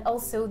answers, and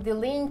also the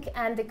link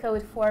and the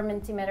code for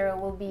Mentimeter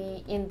will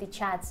be in the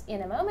chat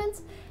in a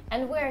moment.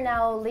 And we're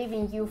now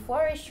leaving you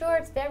for a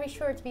very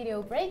short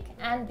video break,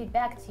 and be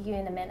back to you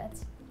in a minute.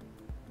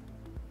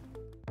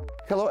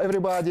 Hello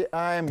everybody,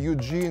 I'm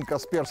Eugene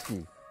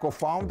Kaspersky,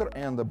 co-founder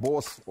and the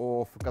boss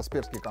of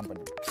Kaspersky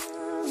company.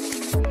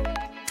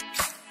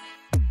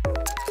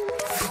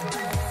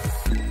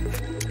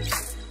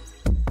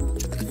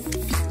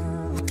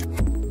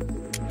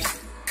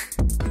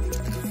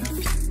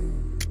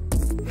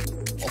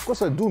 Of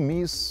course, I do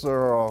miss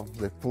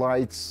the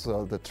flights,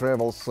 the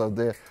travels,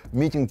 the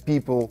meeting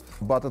people,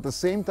 but at the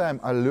same time,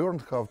 I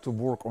learned how to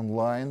work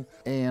online,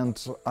 and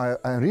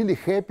I'm really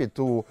happy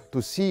to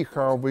see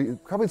how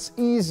it's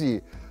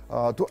easy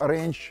to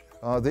arrange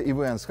the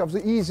events, how it's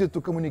easy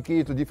to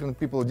communicate to different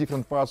people,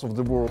 different parts of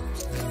the world.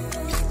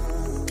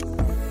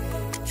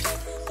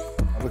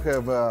 We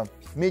have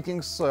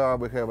meetings,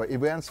 we have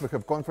events, we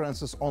have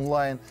conferences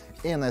online,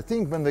 and I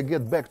think when we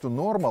get back to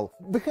normal,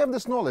 we have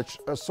this knowledge,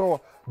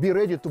 so be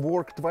ready to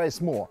work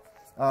twice more,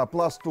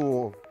 plus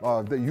to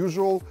the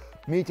usual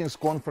meetings,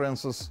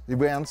 conferences,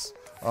 events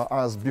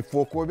as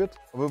before COVID,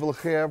 we will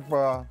have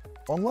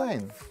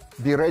online.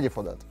 Be ready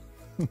for that.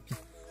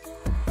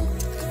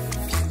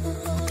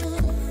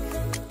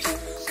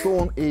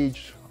 Stone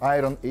age,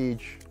 iron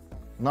age,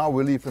 now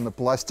we live in a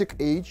plastic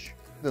age.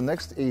 The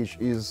next age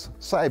is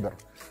cyber.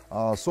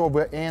 So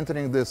we're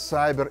entering the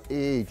cyber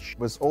age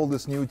with all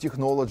these new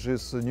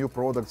technologies, new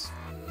products.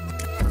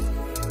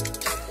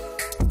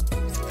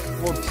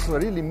 what's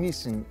really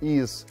missing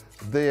is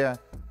the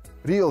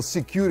real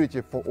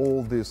security for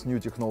all these new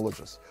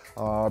technologies,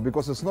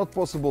 because it's not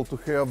possible to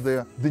have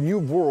the new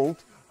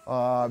world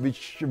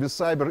which with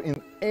cyber in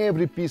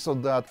every piece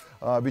of that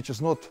which is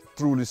not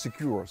truly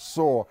secure.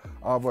 So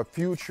our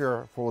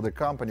future for the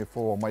company,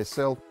 for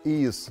myself,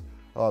 is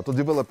to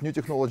develop new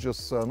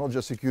technologies, not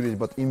just security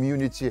but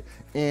immunity,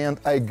 and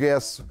I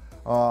guess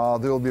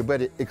there will be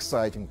very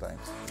exciting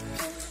times.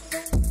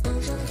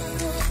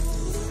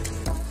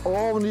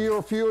 Own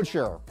your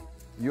future.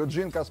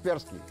 Eugene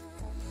Kaspersky.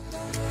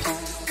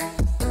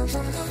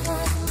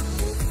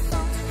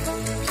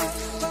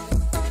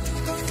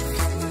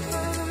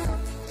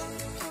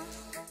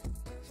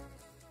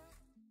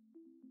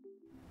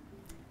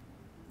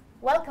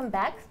 Welcome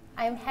back.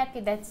 I'm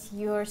happy that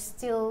you're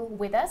still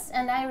with us,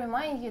 and I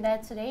remind you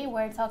that today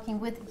we're talking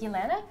with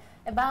Yelena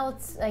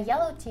about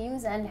yellow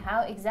teams and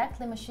how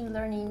exactly machine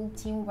learning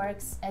team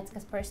works at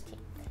Kaspersky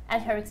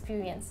and her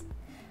experience.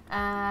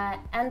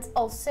 And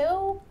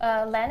also,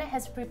 Lena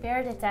has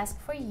prepared a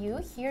task for you.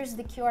 Here's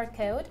the QR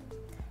code,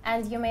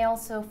 and you may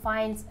also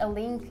find a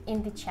link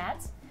in the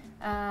chat.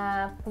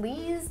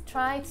 Please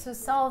try to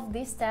solve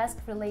this task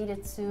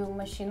related to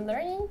machine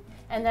learning,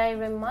 and I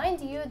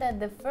remind you that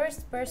the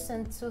first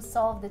person to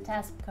solve the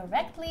task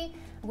correctly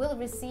will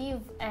receive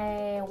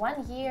a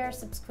 1-year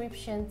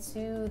subscription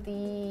to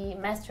the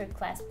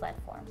masterclass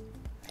platform.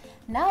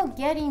 Now,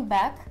 getting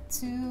back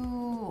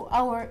to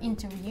our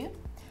interview.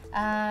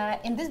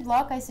 In this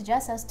blog, I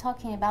suggest us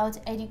talking about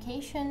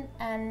education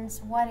and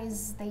what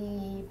is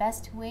the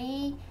best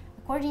way,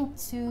 according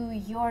to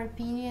your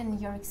opinion,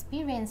 your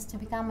experience, to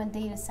become a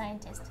data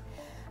scientist.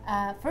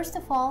 First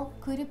of all,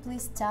 could you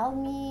please tell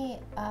me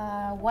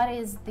what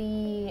is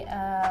the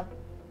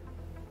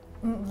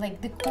like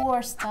the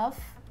core stuff,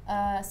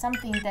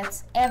 something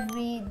that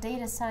every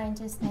data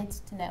scientist needs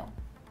to know?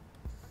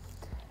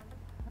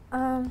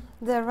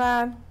 There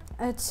are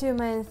two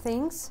main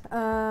things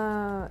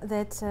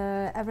that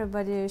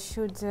everybody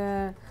should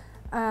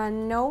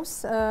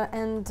knows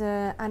and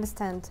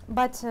understand,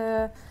 but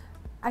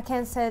I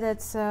can say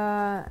that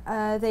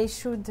they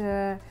should,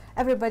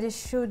 everybody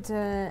should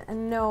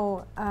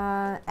know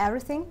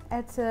everything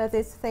at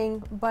this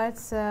thing, but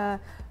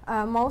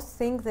most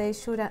things they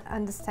should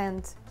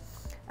understand.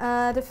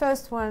 The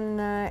first one,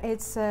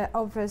 it's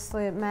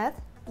obviously math,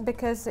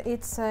 because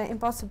it's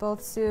impossible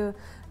to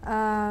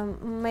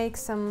make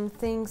some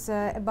things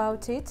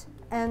about it,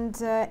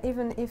 and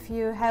even if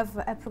you have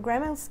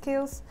programming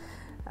skills,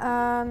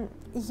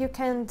 you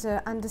can't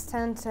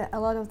understand a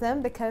lot of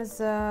them,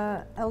 because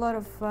a lot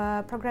of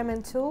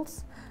programming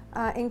tools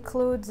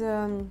include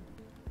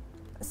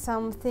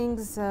some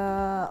things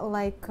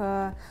like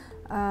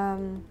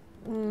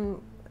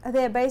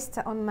they're based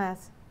on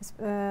math,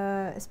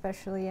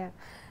 especially, yeah.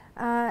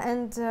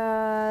 And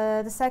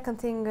the second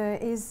thing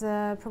is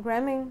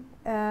programming,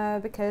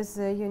 because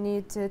you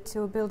need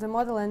to build a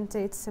model, and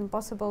it's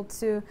impossible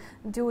to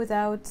do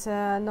without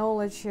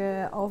knowledge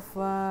of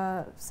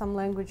some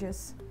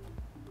languages.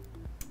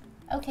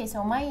 Okay,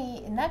 so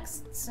my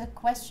next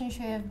question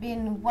should have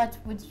been, what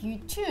would you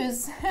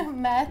choose,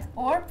 math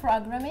or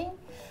programming?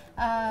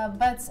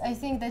 But I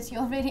think that you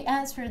already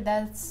answered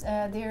that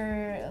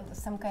they're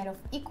some kind of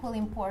equal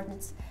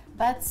importance.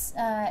 But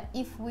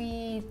if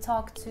we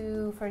talk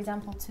to, for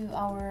example, to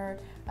our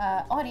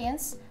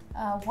audience,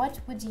 what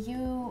would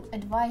you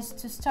advise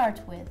to start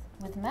with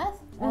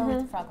math or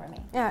with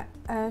programming? Yeah,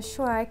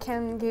 sure, I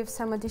can give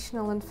some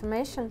additional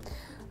information.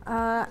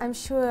 I'm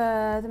sure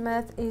the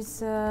math is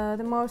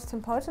the most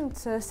important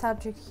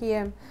subject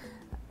here,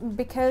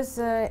 because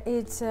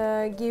it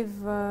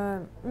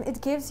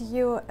gives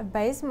you a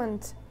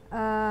basement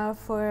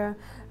for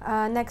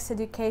next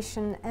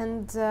education,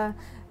 and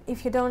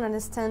if you don't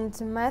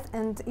understand math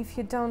and if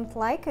you don't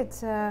like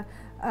it,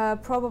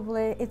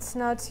 probably it's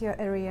not your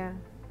area,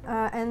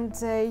 and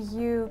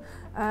you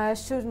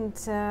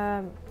shouldn't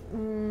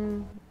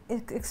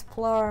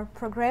explore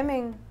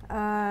programming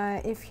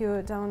if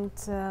you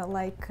don't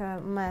like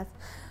math.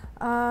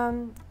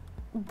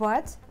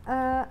 But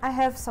I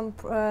have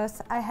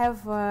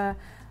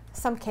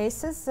some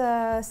cases,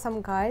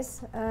 some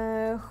guys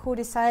who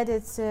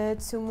decided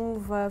to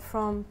move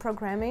from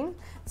programming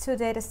to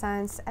data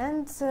science,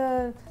 and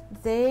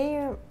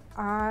they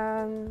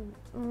are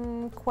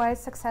quite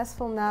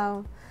successful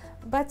now.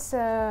 But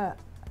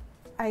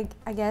I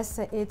guess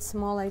it's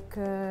more like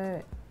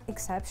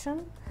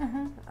exception.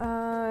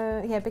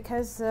 Yeah,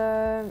 because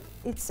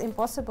it's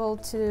impossible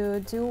to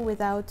do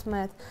without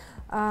math.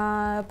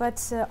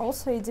 But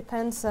also it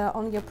depends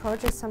on your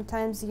project.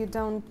 Sometimes you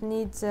don't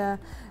need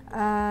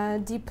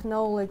deep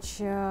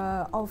knowledge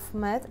of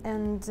math,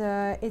 and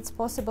it's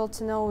possible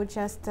to know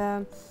just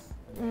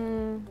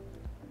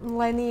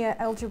linear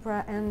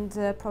algebra and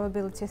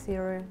probability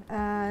theory,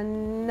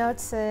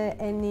 not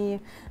any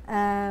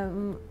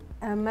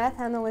math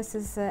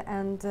analysis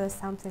and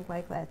something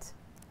like that.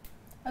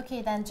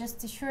 Okay, then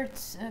just a short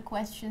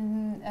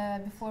question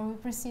before we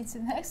proceed to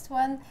the next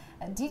one.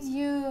 Did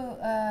you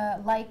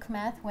like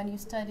math when you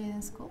studied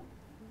in school?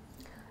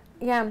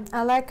 Yeah,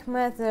 I like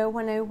math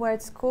when I were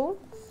at school.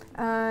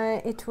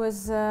 It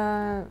was,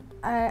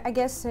 I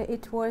guess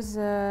it was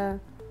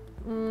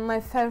my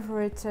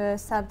favorite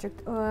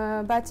subject,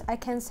 but I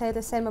can say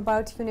the same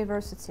about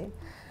university.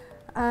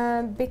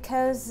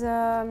 Because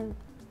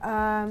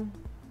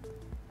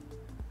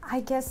I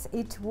guess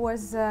it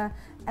was a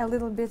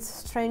little bit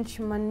strange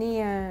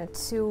manner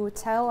to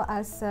tell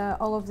us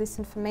all of this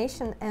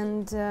information,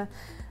 and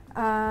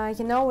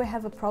you know, we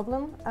have a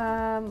problem.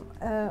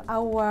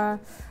 Our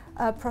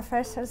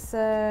professors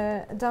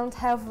don't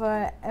have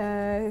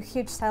a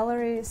huge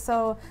salary,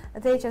 so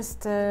they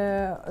just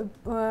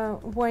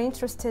were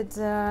interested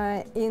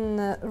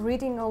in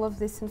reading all of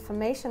this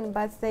information,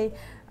 but they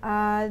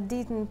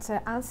didn't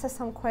answer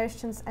some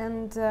questions,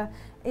 and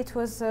it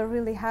was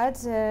really hard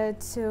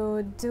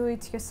to do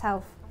it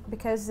yourself,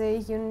 because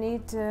you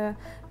need to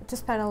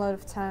spend a lot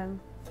of time.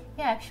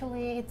 Yeah,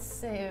 actually,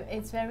 it's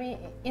very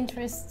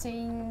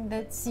interesting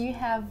that you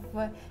have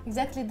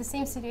exactly the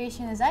same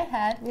situation as I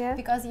had. Yeah.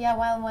 Because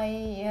while my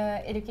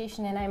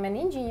education, and I'm an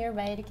engineer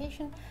by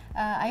education,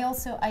 I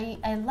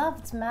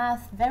loved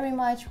math very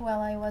much while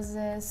I was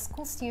a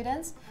school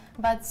student.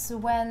 But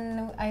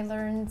when I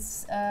learned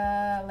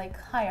like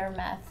higher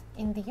math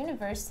in the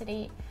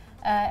university,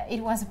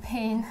 it was a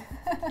pain.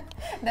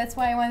 That's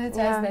why I wanted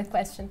to ask that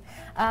question.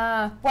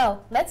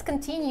 Well, let's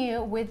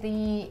continue with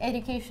the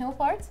educational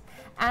part.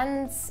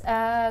 And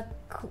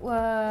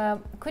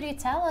could you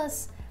tell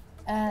us,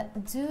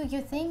 do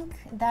you think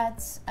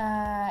that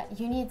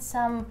you need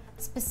some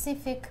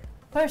specific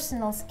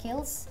personal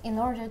skills in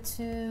order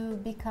to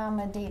become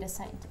a data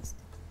scientist?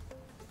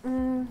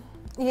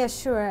 Yeah,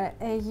 sure.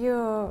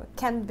 You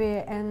can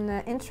be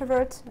an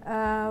introvert,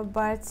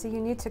 but you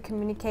need to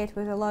communicate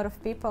with a lot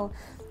of people,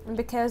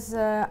 because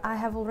I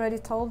have already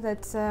told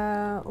that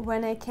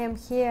when I came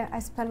here, I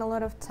spent a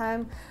lot of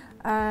time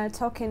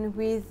talking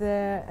with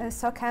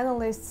SOC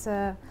analysts,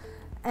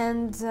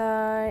 and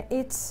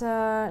it's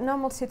a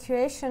normal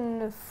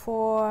situation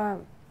for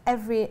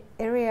every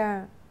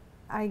area,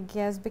 I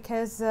guess,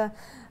 because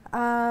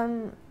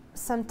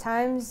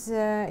sometimes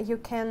you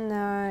can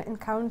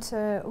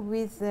encounter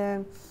with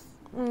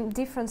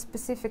different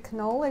specific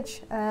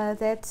knowledge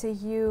that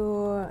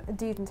you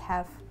didn't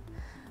have.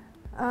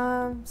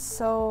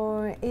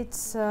 So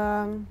it's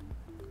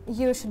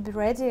you should be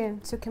ready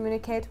to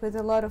communicate with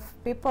a lot of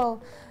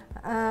people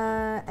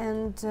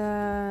and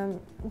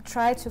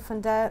try to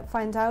find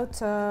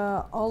out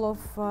all of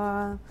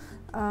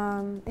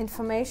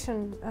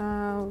information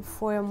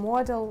for your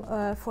model,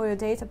 for your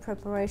data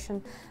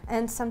preparation.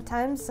 And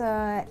sometimes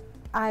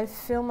I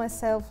feel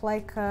myself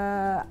like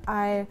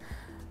I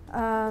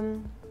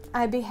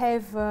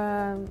behave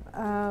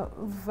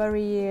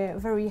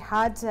very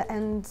hard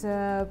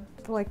and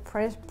like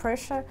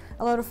pressure,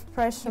 a lot of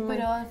pressure. You put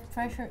a lot of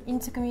pressure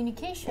into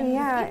communication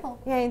with people.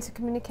 Yeah, into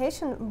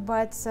communication.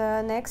 But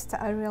next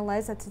I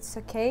realize that it's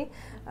okay,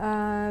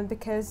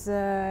 because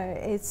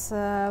it's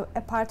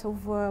a part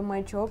of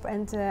my job,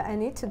 and I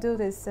need to do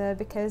this,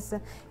 because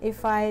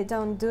if I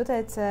don't do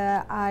that,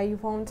 I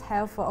won't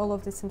have all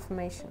of this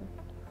information.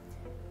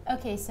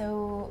 Okay,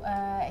 so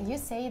you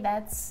say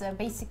that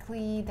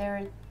basically there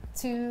are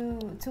two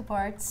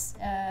parts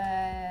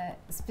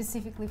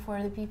specifically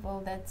for the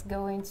people that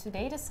go into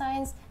data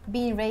science: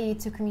 being ready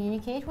to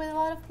communicate with a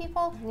lot of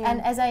people,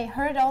 and as I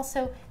heard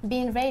also,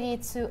 being ready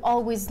to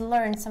always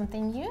learn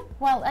something new.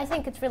 Well, I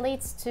think it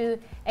relates to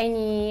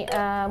any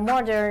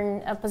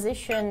modern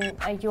position.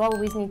 You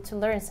always need to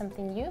learn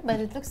something new,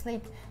 but it looks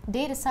like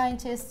data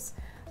scientists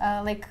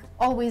like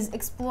always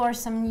explore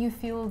some new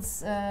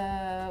fields.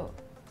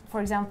 For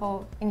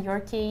example, in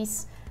your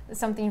case,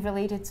 something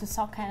related to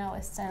SOC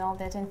analysts and all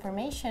that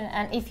information.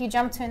 And if you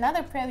jump to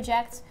another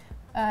project,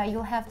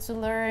 you'll have to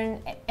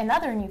learn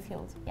another new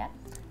field. Yeah,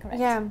 correct?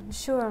 Yeah,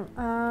 sure.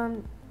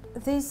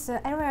 This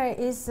area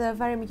is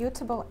very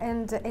mutable,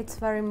 and it's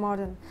very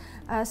modern.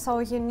 So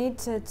you need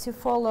to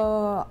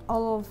follow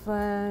all of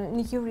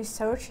new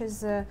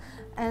researches,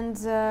 and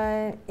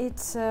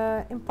it's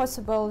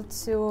impossible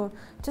to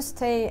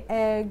stay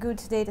a good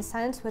data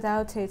scientist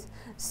without it.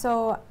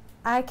 So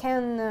I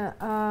can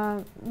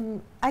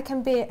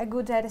be a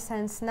good data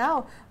scientist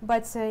now,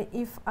 but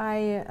if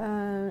I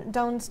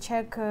don't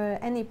check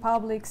any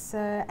publics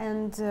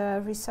and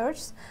research,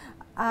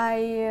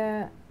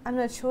 I'm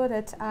not sure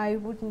that I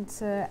would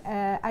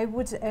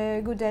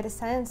a good data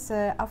science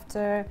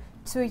after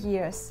 2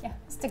 years. Yeah,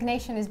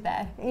 stagnation is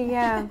bad.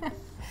 Yeah.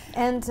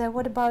 And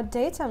what about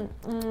data?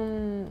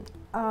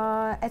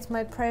 At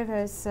my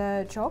previous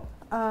job,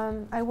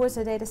 I was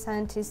a data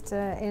scientist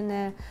in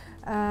a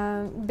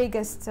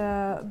biggest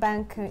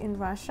bank in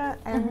Russia,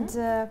 and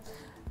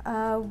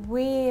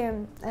we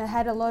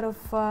had a lot of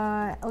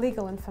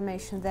legal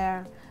information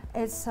there.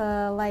 It's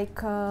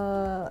like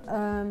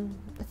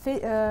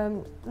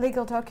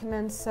legal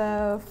documents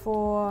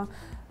for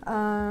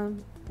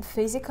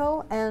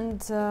physical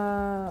and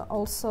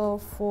also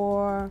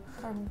for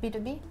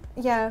B2B?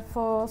 Yeah,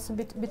 for also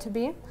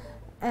B2B.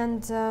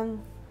 And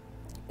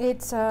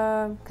it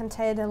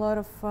contained a lot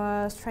of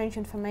strange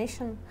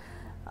information.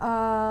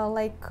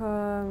 like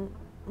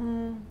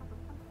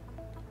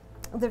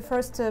the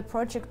first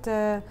project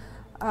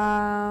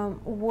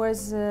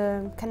was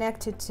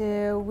connected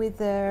with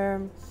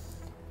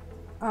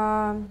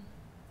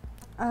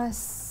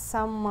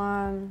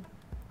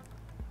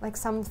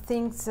some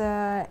things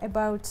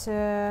about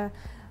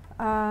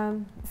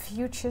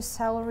future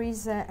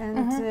salaries,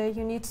 and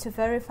you need to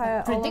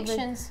verify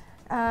predictions.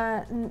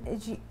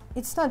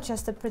 It's not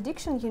just a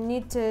prediction. You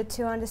need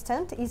to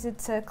understand: is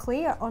it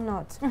clear or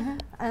not,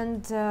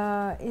 and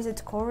is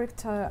it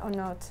correct or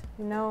not?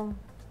 You know.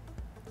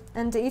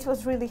 And it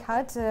was really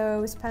hard.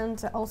 We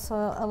spent also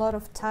a lot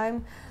of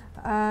time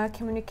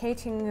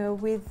communicating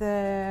with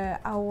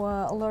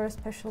our lawyer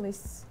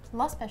specialists.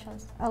 Law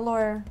specialists? A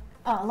lawyer.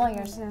 Oh,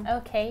 lawyers. Yeah.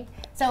 Okay.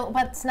 So,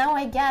 but now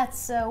I get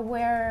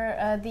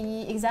where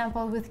the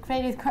example with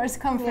credit cards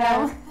come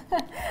from.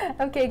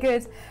 Okay,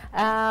 good.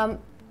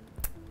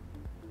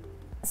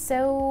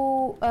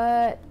 So,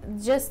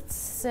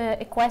 just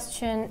a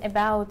question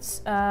about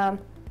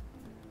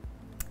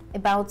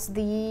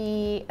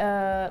the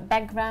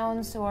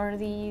backgrounds or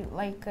the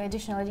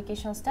additional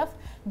educational stuff.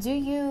 Do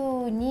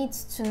you need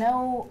to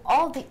know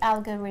all the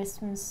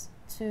algorithms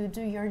to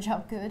do your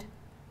job good?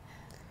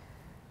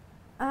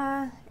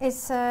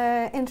 It's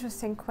an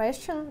interesting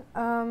question.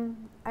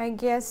 I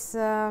guess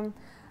there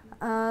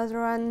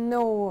are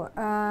no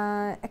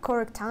a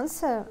correct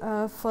answer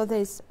for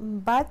this,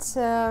 but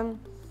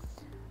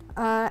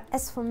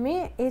as for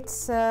me,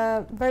 it's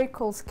a very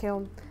cool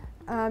skill.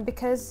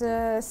 Because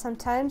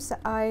sometimes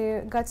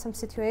I got some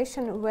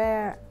situation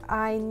where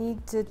I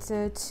needed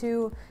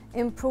to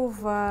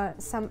improve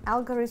some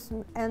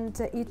algorithm, and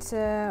it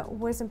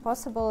was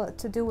impossible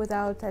to do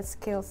without that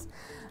skills.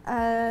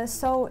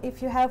 So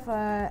if you have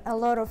a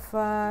lot of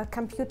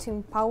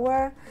computing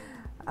power,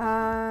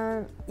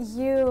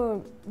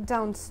 you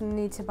don't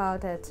need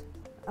about it,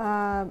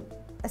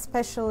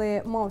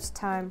 especially most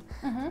time.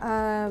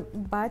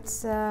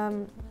 But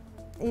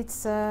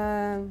it's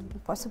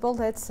possible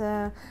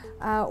that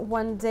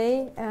one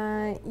day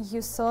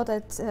you saw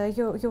that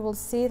you will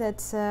see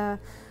that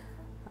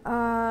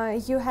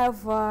you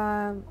have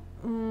a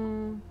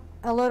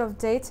lot of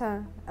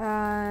data,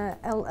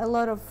 a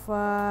lot of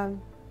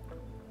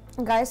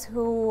guys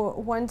who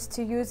want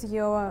to use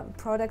your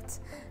product,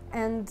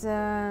 and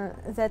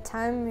that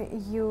time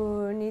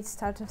you need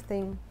start to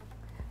think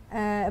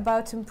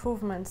about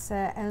improvements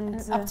and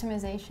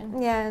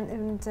optimization. Yeah,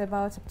 and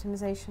about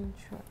optimization.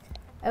 Sure.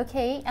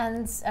 Okay,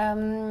 and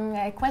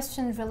a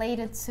question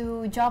related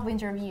to job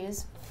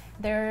interviews.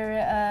 There,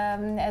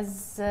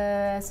 as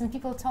some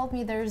people told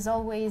me, there's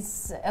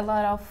always a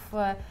lot of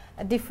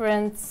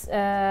different,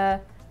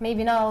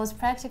 maybe not always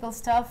practical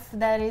stuff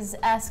that is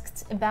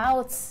asked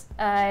about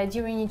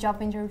during a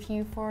job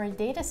interview for a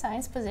data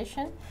science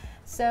position.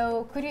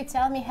 So could you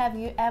tell me, have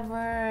you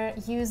ever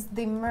used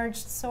the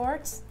merged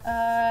sort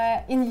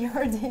in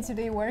your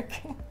day-to-day work?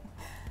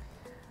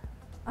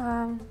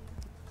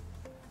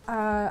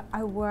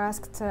 I was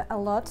asked a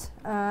lot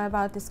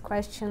about this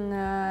question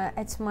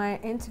at my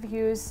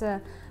interviews,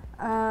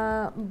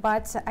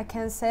 but I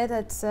can say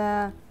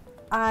that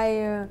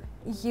I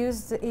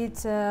used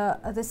it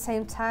at the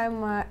same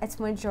time at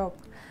my job.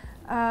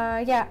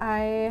 Yeah,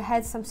 I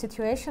had some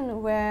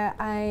situation where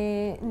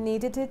I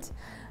needed it,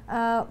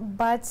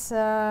 but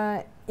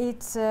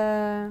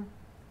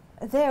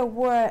there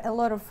were a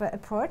lot of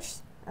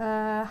approach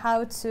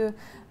how to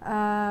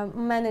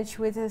manage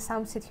with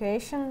some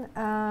situation,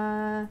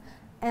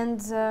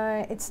 and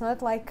it's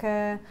not like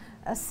a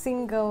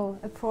single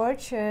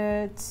approach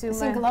to a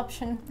single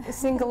option. A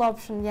single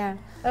option, yeah.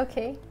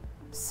 Okay.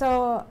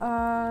 So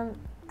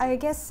I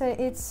guess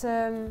it's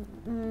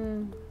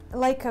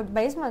like a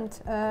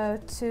basement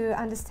to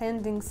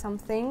understanding some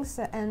things,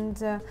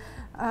 and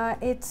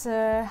it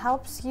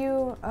helps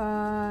you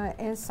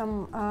in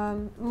some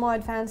more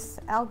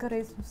advanced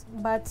algorithms,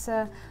 but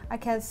I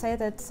can say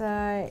that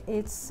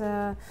it's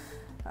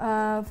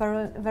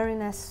very, very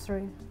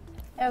necessary.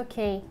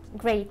 Okay,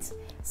 great.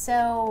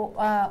 So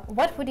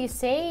what would you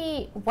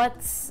say,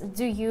 what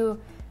do you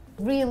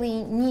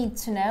really need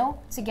to know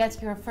to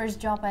get your first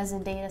job as a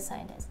data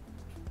scientist?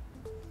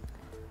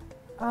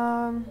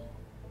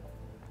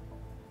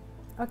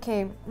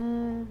 Okay.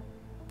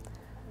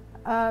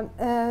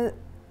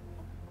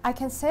 I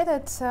can say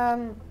that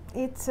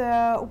it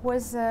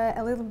was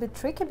a little bit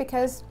tricky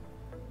because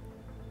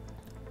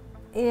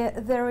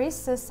there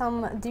is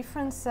some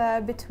difference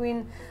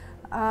between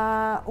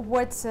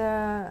what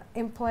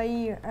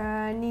employee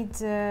need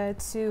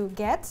to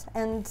get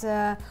and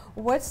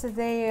what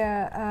they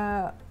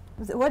are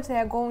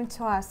going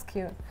to ask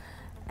you,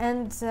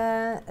 and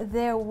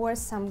there was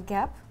some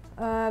gap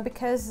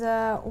because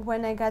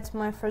when I got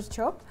my first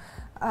job,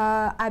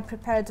 I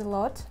prepared a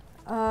lot,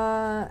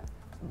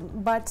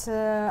 but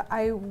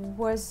I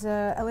was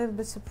a little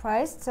bit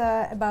surprised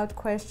about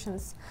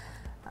questions.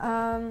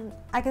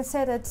 I can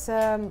say that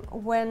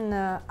when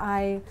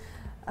I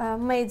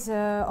made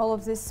all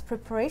of this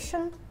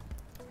preparation,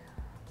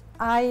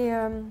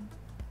 I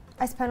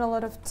spent a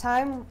lot of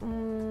time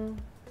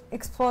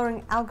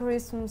exploring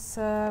algorithms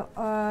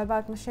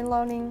about machine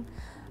learning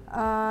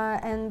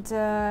and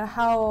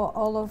how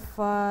all of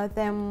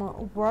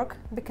them work,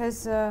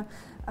 because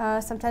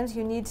sometimes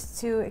you need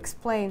to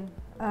explain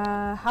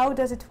how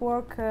does it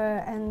work,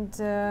 and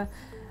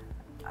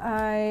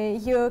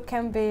you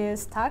can be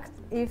stuck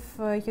if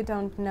you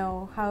don't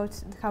know how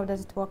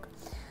does it work.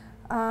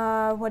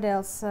 What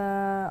else?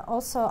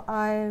 Also,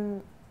 I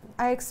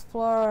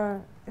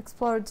explored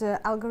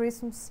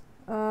algorithms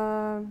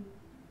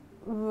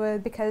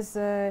because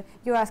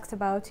you asked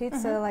about it,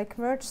 like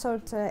merge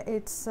sort.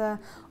 It's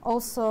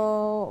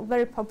also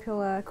very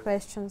popular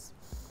questions.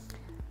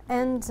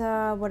 And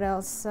what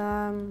else?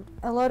 A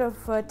lot of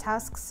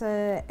tasks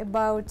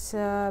about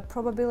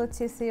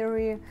probability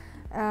theory.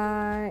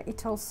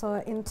 It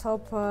also in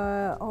top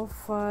of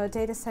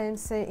data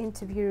science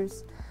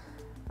interviews,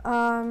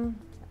 and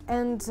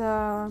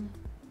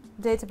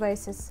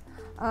databases.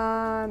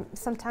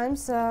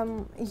 Sometimes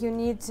you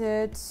need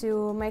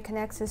to make an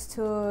access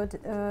to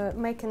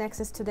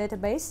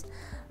database,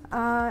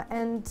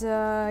 and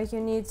you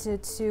need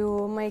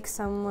to make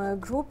some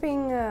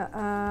grouping,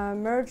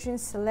 merging,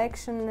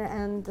 selection,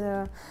 and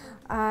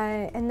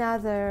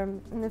another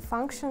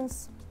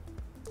functions.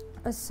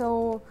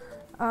 So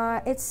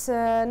it's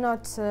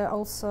not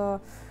also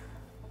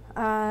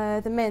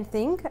the main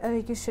thing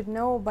you should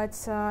know, but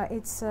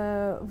it's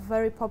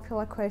very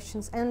popular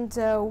questions. And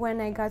when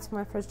I got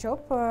my first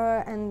job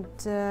and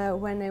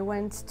when I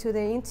went to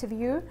the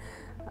interview,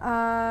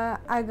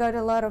 I got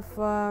a lot of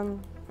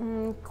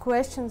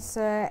questions,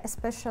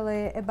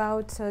 especially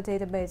about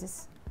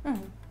databases.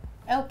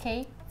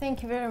 Okay,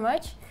 thank you very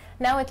much.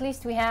 Now at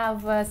least we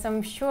have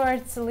some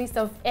short list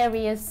of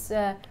areas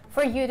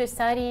for you to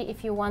study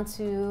if you want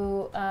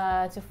to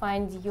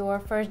find your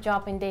first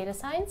job in data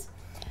science.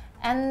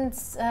 And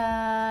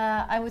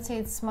I would say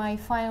it's my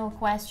final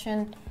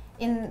question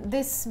in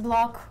this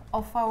block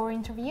of our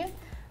interview.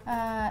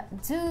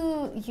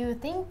 Do you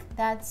think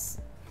that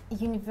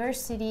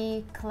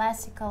university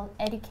classical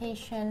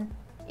education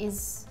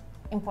is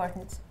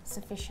important,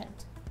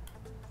 sufficient?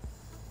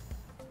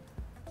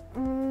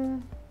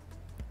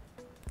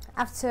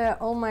 After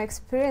all my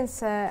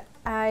experience,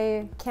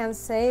 I can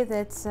say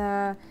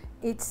that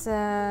it's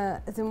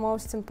the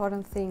most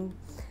important thing.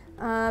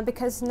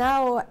 Because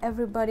now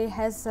everybody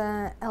has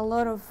a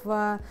lot of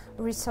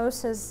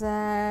resources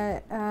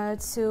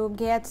to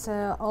get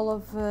all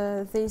of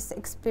this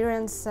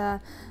experience,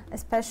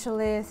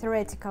 especially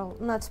theoretical,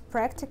 not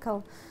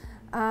practical,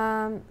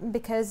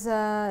 because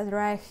there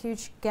are a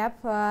huge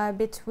gap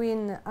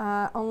between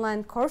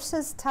online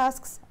courses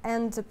tasks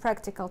and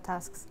practical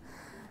tasks.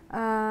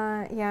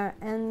 Yeah,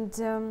 and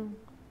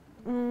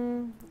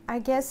I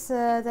guess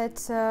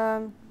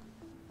that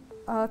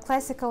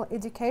classical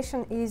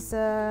education is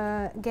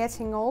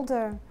getting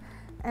older,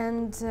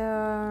 and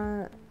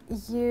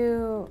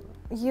you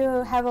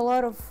have a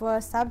lot of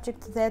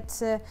subjects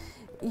that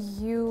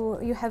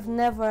you have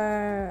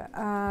never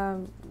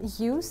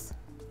used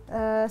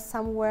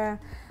somewhere,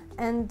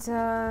 and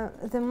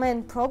the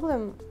main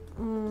problem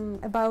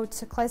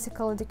about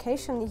classical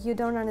education, you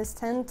don't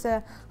understand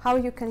how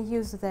you can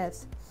use that.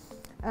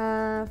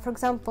 For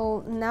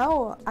example,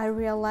 now I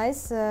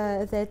realize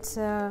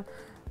that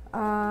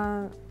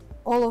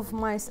all of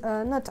my,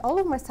 not all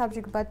of my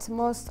subjects, but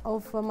most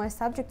of my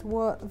subjects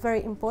were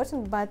very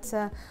important, but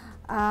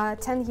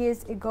 10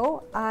 years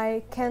ago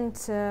I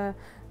can't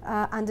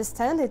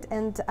understand it,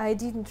 and I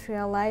didn't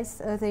realize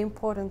the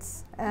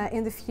importance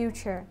in the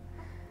future.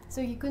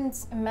 So you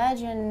couldn't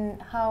imagine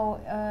how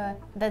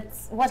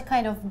what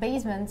kind of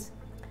basement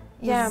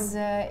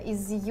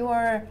is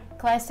your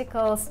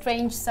classical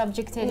strange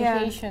subject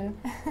education?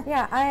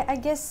 Yeah, I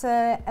guess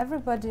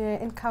everybody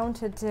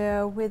encountered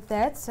with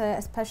that,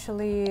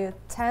 especially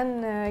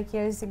 10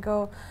 years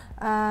ago.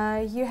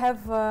 You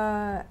have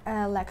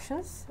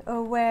lections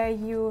where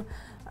you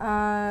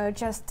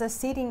just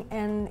sitting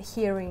and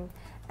hearing.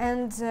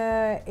 And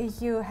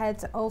you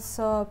had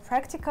also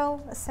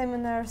practical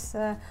seminars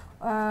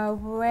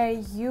where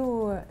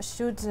you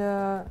should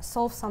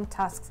solve some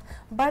tasks,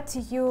 but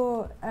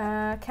you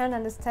can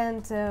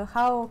understand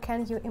how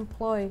can you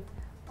employ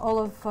all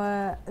of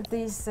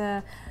these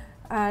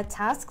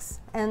tasks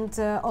and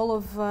all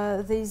of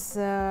these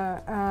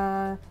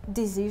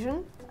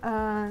decisions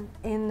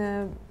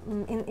in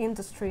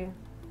industry.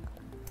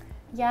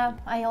 Yeah,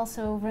 I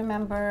also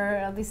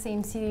remember the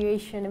same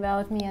situation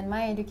about me and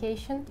my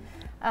education.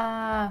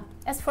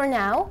 As for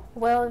now,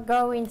 we're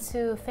going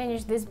to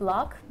finish this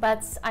block,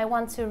 but I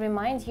want to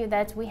remind you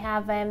that we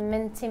have a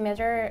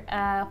Mentimeter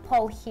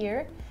poll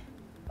here,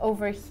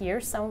 over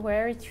here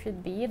somewhere. It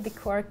should be the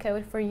QR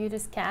code for you to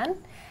scan.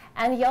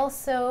 And you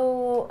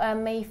also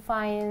may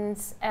find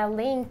a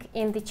link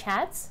in the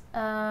chat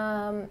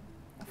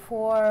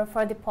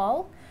for the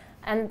poll.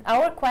 And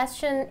our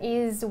question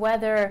is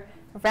whether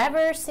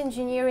reverse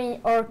engineering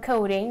or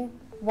coding,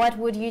 what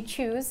would you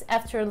choose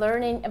after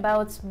learning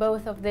about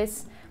both of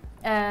these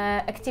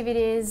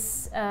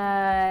activities,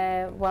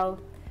 well,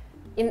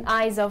 in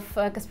eyes of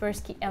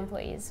Kaspersky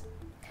employees?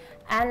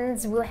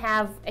 And we'll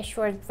have a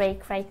short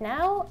break right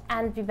now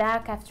and be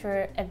back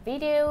after a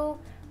video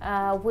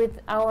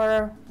with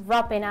our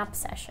wrapping up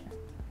session.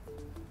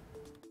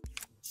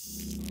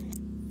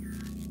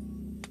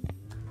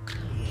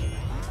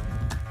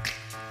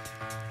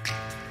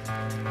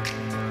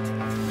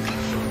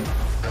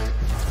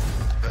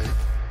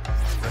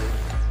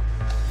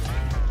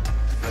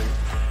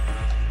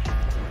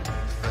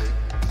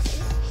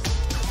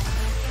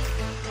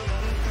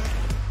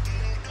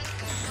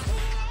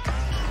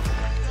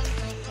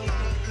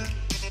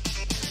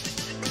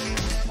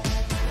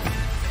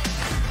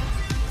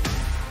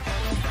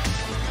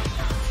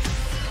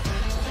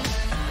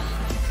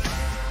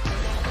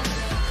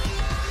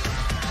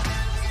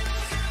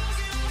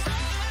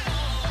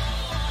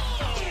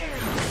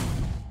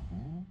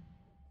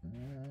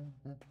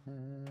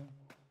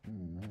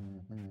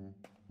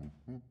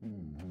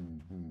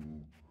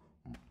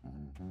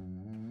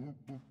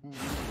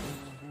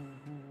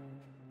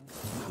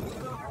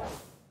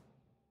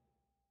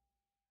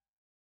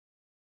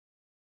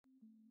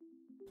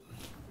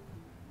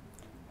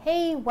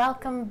 Hey,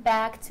 welcome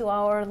back to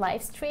our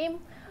live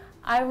stream.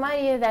 I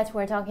remind you that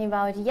we're talking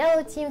about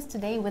yellow teams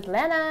today with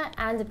Lena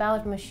and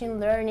about machine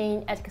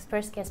learning at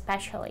Kaspersky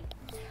especially.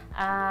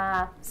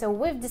 So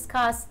we've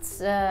discussed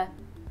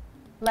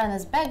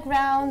Lena's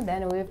background,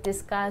 then we've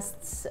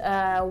discussed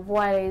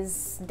what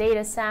is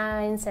data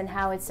science and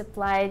how it's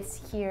applied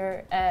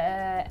here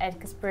at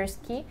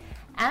Kaspersky.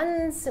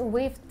 And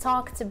we've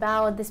talked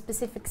about the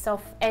specifics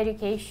of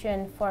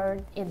education for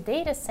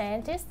data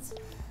scientists.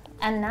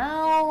 And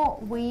now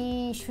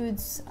we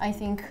should, I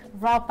think,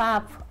 wrap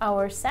up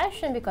our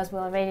session because we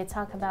already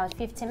talked about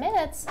 50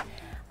 minutes.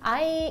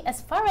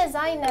 As far as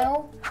I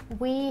know,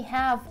 we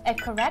have a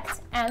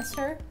correct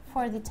answer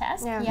for the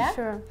task. Yeah?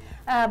 Sure.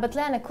 But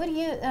Lena, could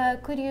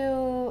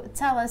you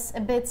tell us a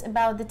bit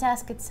about the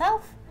task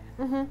itself?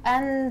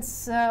 And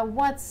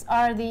what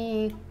are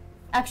the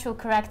actual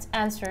correct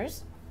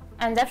answers?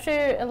 And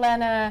after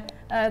Lena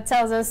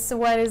tells us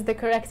what is the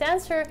correct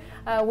answer,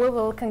 we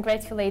will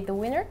congratulate the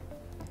winner.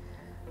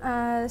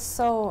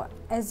 So,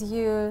 as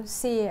you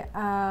see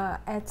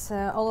at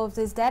all of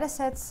these data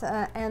sets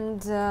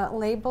and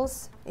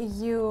labels,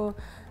 you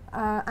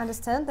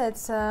understand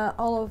that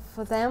all of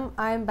them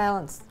are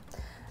imbalanced.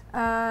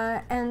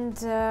 And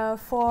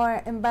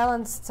for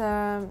imbalanced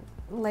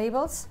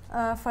labels,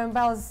 for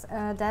imbalanced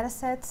data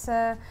sets,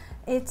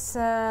 it's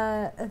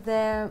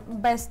the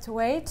best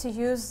way to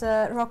use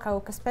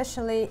ROCAUC,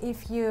 especially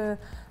if you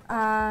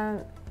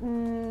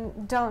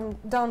don't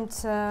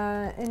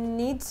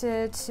need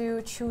to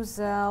choose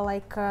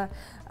like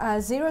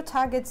 0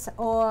 targets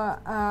or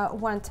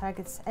 1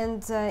 targets,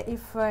 and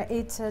if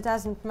it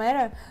doesn't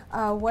matter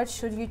what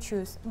should you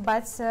choose.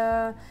 But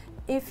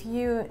if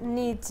you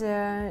need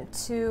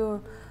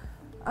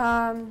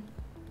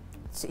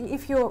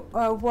if you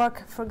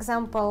work, for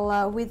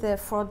example, with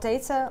fraud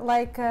data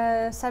like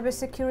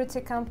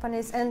cybersecurity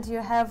companies, and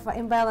you have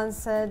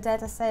imbalanced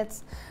data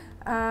sets,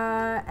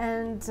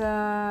 and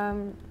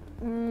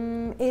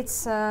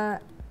it's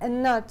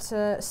not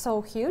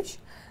so huge,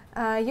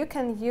 you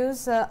can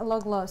use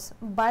log loss.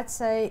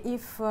 But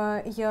if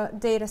your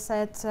data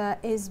set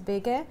is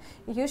bigger,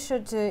 you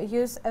should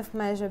use F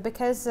measure,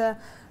 because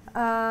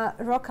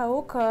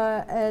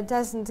ROCAUC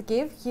doesn't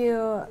give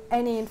you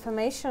any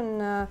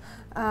information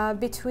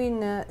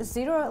between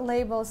 0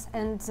 labels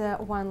and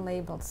 1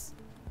 labels.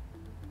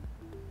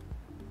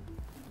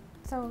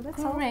 So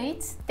that's all.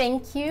 Great,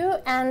 thank you.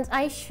 And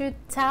I should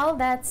tell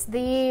that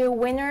the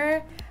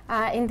winner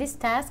in this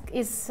task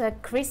is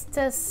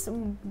Christos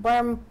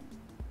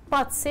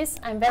Barmpotsis.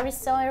 I'm very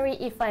sorry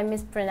if I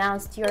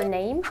mispronounced your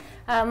name.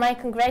 My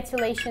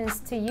congratulations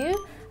to you.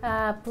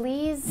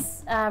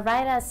 Please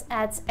write us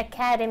at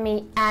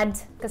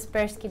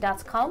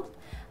academy@kaspersky.com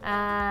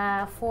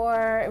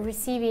for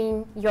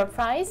receiving your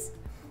prize.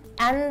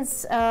 And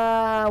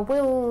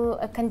we'll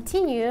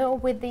continue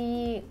with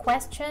the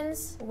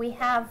questions we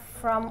have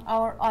from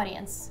our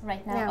audience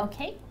right now. Yeah.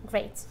 Okay,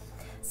 great.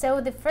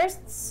 So the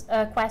first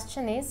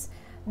question is,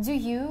 do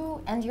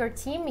you and your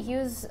team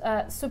use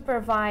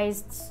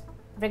supervised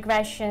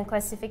regression,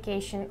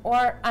 classification,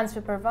 or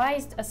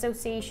unsupervised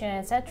association,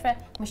 etc.,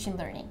 machine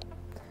learning?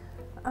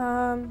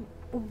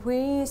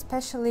 We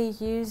especially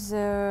use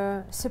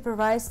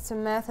supervised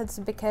methods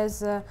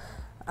because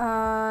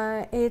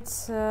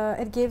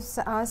it gives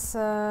us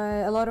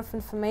a lot of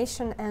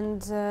information,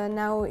 and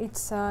now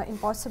it's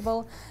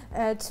impossible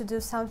to do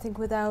something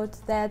without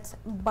that.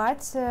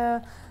 But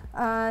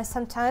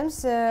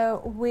sometimes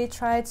we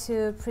try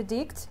to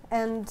predict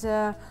and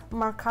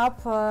mark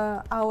up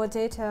our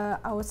data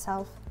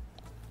ourselves.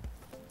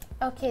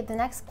 Okay, the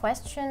next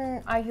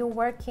question, are you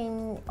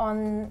working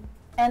on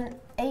an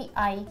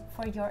AI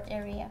for your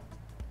area?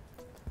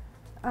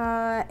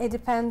 It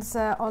depends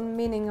on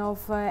meaning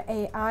of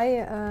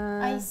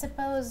AI. I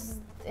suppose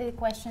the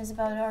question is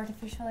about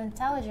artificial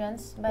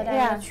intelligence, but yeah. I'm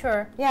not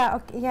sure. Yeah,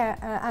 okay,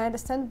 yeah, I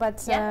understand,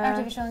 but Yeah,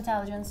 artificial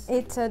intelligence.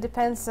 it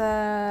depends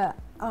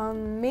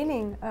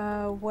meaning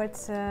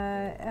what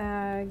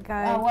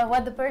guy.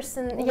 What the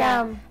person?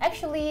 Yeah.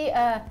 Actually,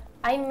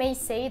 I may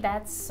say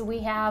that we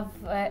have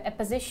a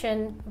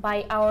position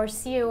by our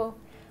CEO.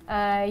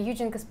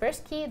 Eugene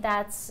Kaspersky,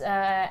 that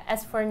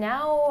as for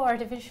now,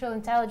 artificial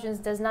intelligence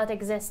does not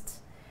exist.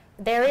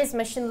 There is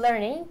machine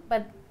learning,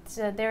 but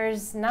there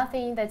is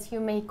nothing that you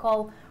may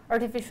call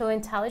artificial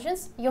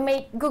intelligence. You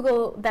may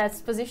Google that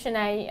position.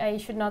 I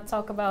should not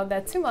talk about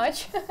that too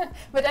much,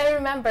 but I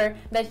remember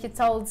that he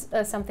told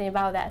something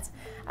about that.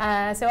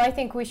 So I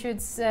think we should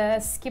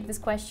skip this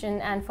question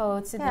and follow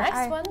to the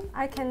next one.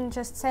 I can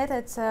just say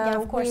that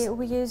of course.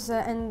 we use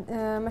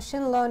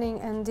machine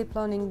learning and deep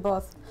learning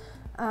both.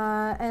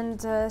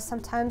 And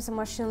sometimes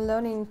machine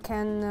learning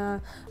can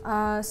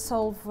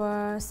solve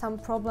some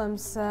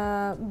problems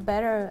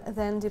better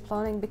than deep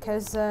learning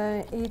because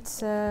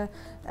it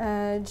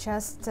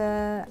just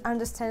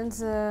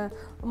understands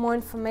more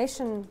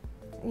information,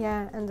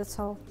 and that's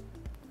all.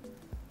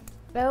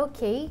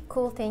 Okay,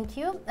 cool, thank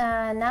you.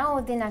 Now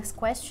the next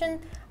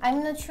question.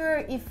 I'm not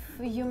sure if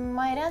you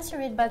might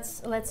answer it, but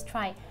let's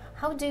try.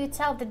 How do you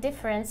tell the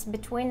difference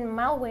between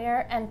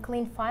malware and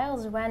clean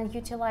files when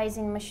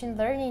utilizing machine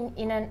learning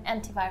in an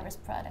antivirus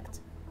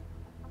product?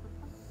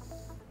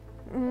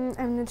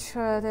 I'm not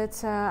sure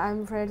that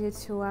I'm ready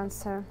to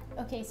answer.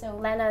 Okay, so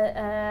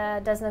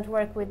Lena does not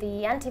work with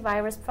the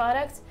antivirus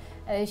product.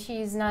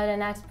 She's not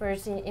an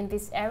expert in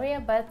this area,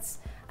 but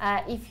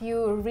if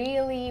you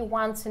really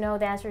want to know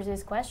the answer to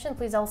this question,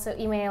 please also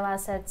email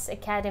us at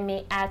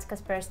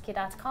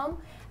academy@kaspersky.com.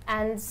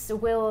 and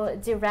we'll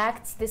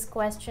direct this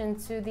question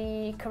to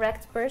the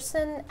correct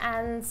person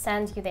and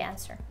send you the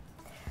answer.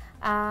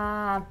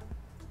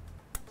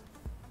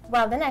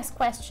 Well, the next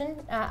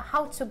question,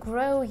 how to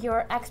grow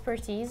your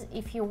expertise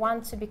if you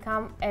want to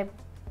become a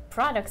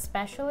product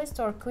specialist,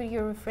 or could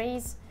you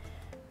rephrase,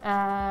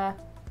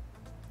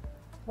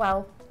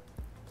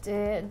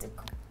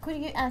 could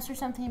you answer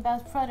something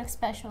about product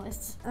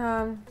specialists?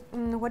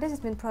 What does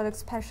it mean, product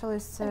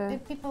specialists?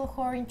 People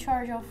who are in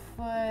charge of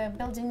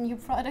building new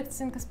products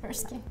in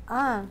Kaspersky.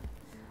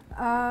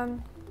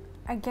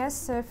 I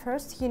guess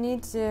first you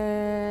need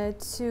to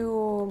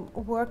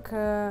work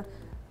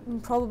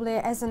probably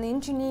as an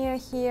engineer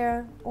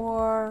here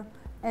or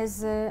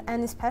as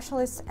any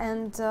specialist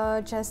and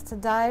just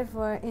dive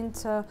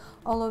into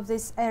all of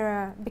this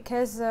area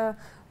because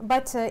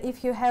but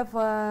if you have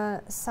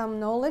some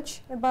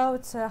knowledge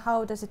about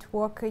how does it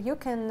work, you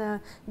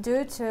can do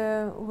it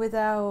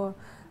without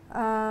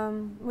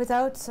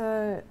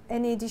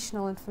any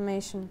additional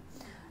information.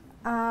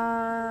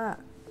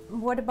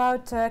 What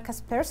about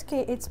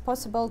Kaspersky? It's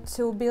possible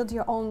to build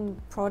your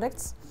own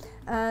products.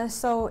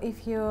 So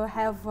if you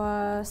have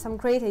some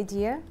great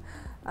idea,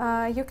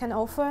 you can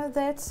offer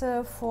that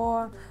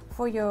for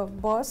your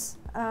boss,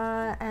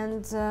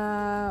 and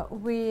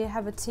we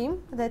have a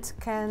team that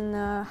can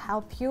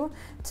help you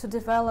to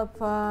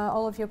develop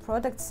all of your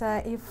products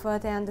if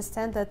they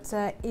understand that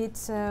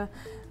it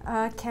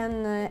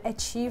can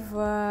achieve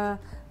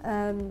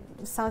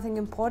something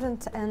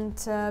important and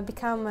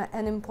become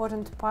an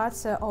important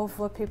part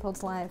of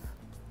people's life.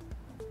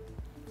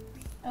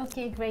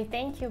 Okay, great,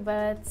 thank you.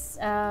 But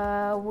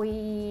I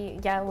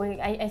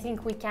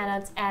think we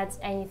cannot add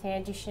anything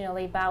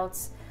additionally about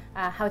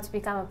how to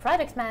become a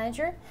product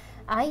manager.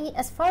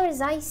 As far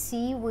as I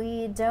see,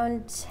 we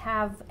don't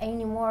have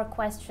any more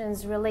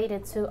questions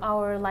related to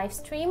our live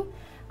stream.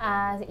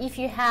 If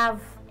you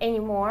have any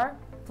more,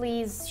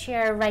 please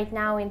share right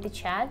now in the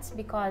chat,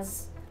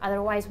 because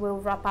otherwise we'll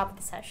wrap up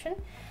the session.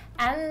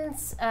 And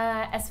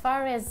as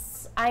far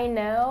as I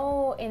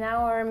know, in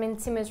our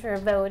Mentimeter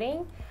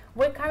voting,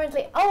 we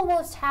currently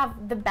almost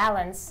have the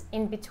balance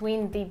in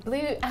between the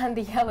blue and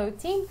the yellow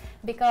team,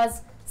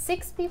 because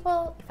 6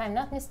 people, if I'm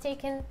not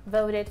mistaken,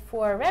 voted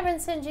for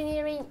reference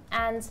engineering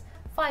and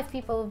 5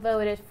 people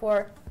voted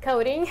for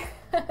coding.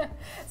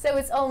 So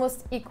it's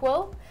almost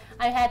equal.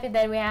 I'm happy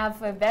that we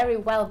have a very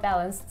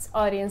well-balanced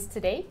audience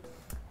today.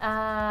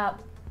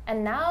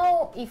 And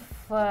now,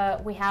 if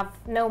we have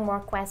no more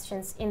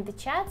questions in the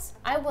chat,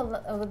 I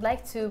would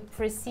like to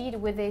proceed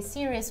with a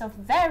series of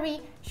very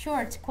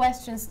short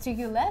questions to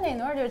you, Lena,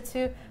 in order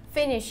to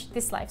finish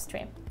this live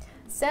stream.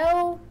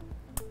 So,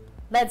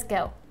 let's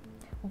go.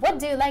 What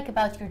do you like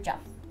about your job?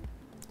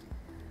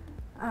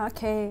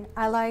 Okay,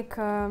 I like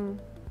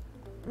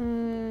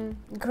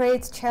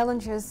great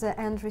challenges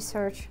and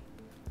research.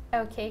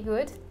 Okay,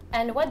 good.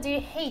 And what do you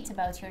hate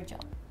about your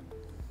job?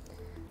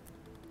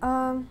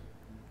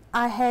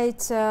 I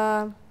hate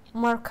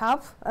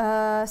markup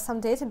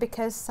some data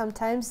because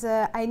sometimes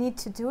I need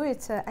to do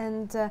it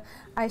and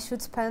I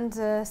should spend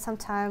some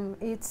time.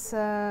 It's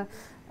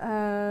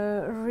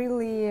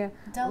really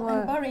dull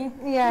and boring.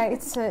 Yeah,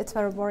 it's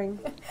very boring.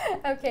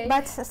 Okay.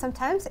 But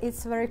sometimes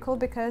it's very cool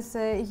because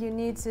you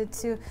need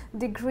to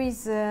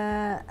decrease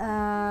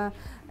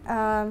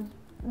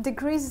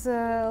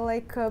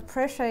like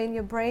pressure in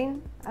your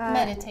brain.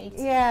 Meditate.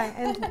 Yeah,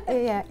 and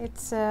yeah,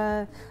 it's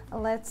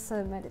let's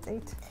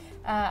meditate.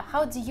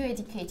 How do you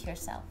educate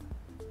yourself?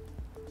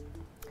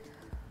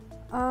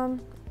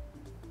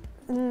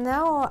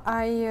 Now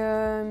I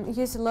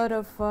use a lot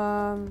of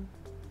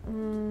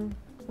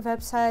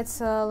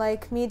websites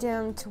like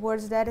Medium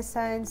towards data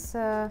science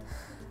and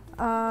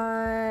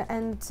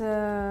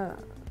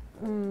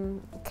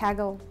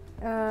Kaggle.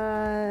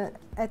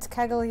 At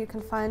Kaggle you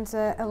can find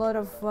a lot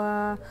of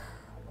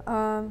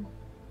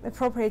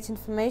appropriate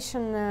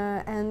information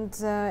and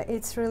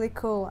it's really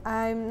cool.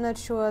 I'm not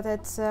sure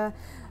that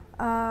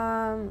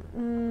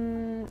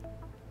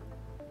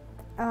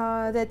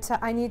that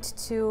I need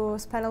to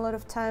spend a lot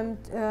of time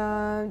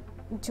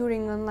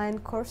during online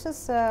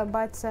courses,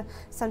 but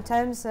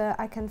sometimes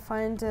I can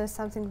find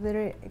something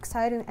very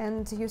exciting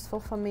and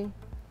useful for me.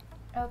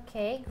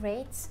 Okay,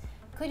 great.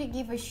 Could you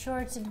give a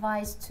short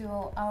advice to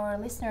our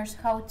listeners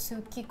how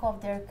to kick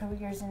off their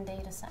careers in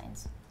data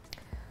science?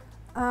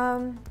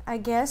 I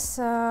guess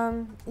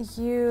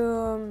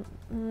you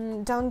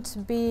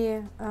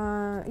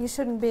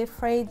shouldn't be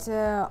afraid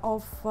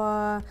of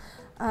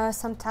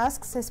some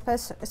tasks,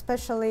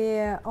 especially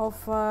of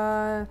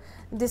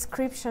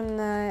description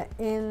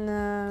in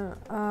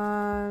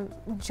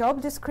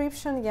job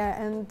description,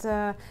 and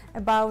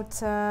about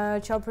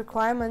job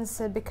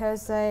requirements,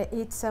 because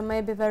it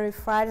may be very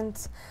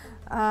frightened.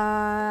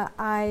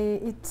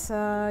 It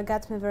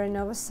got me very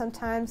nervous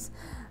sometimes.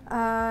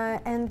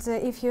 And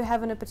if you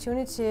have an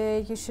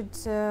opportunity, you should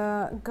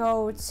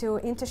go to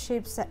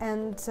internships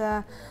and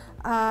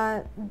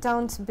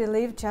don't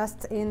believe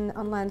just in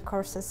online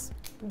courses,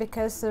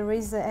 because there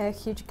is a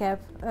huge gap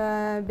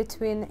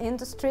between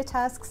industry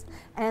tasks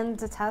and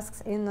the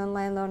tasks in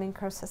online learning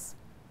courses.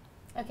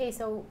 Okay,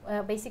 so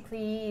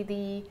basically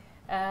the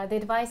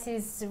advice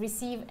is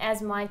receive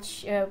as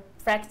much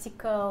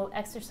practical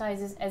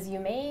exercises as you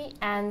may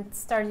and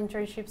start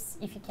internships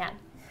if you can.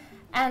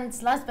 And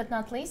last but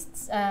not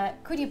least,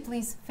 could you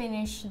please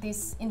finish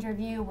this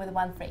interview with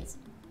one phrase?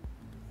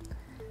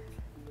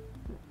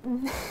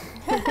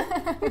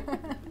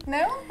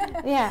 No?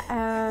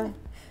 Yeah,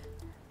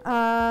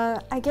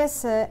 I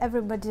guess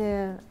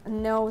everybody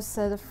knows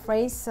the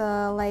phrase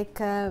like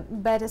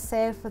better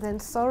safe than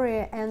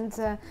sorry,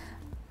 and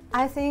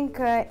I think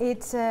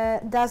it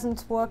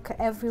doesn't work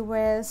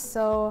everywhere,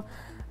 so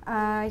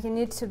you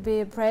need to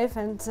be brave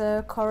and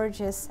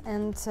courageous,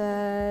 and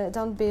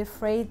don't be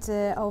afraid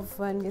of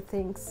new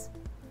things.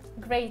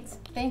 Great.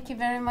 Thank you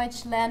very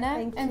much,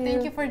 Lena.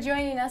 Thank you for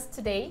joining us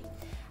today.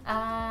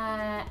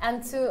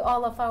 And to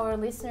all of our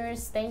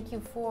listeners, thank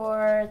you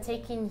for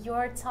taking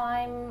your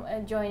time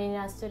joining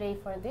us today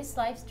for this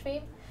live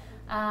stream.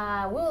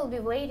 We will be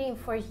waiting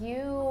for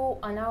you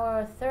on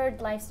our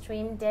third live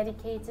stream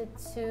dedicated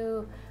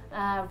to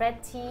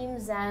red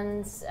teams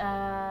and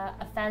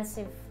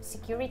offensive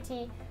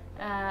security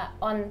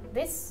on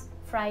this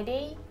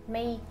Friday,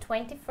 May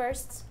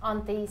 21st,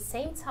 on the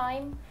same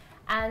time,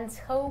 and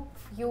hope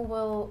you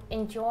will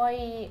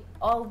enjoy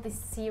all this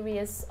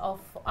series of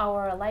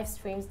our live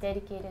streams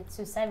dedicated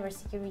to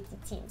cybersecurity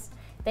teams.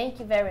 Thank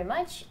you very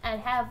much,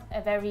 and have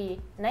a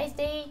very nice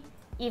day,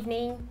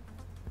 evening,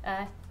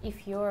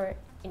 if you're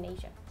in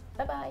Asia.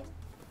 Bye-bye.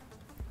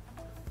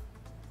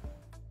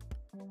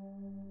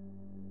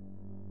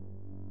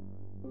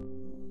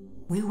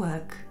 We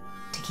work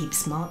to keep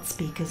smart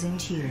speakers in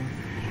tune,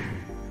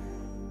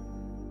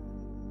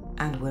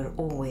 and we're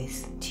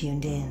always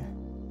tuned in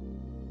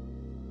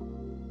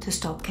to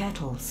stop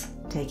kettles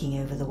taking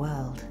over the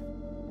world.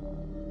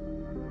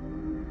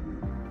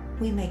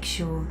 We make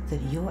sure that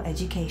your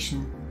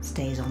education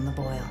stays on the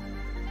boil,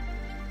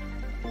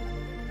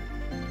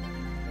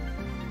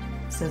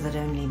 so that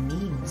only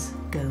memes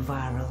go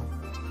viral.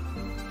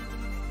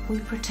 We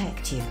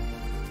protect you,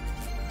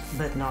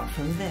 but not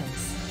from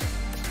this.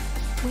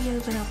 We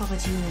open up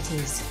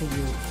opportunities for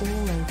you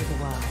all over the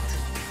world,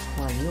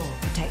 while you're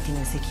protecting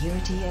the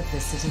security of the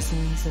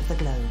citizens of the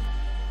globe.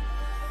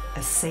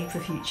 A safer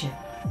future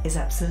is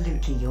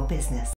absolutely your business.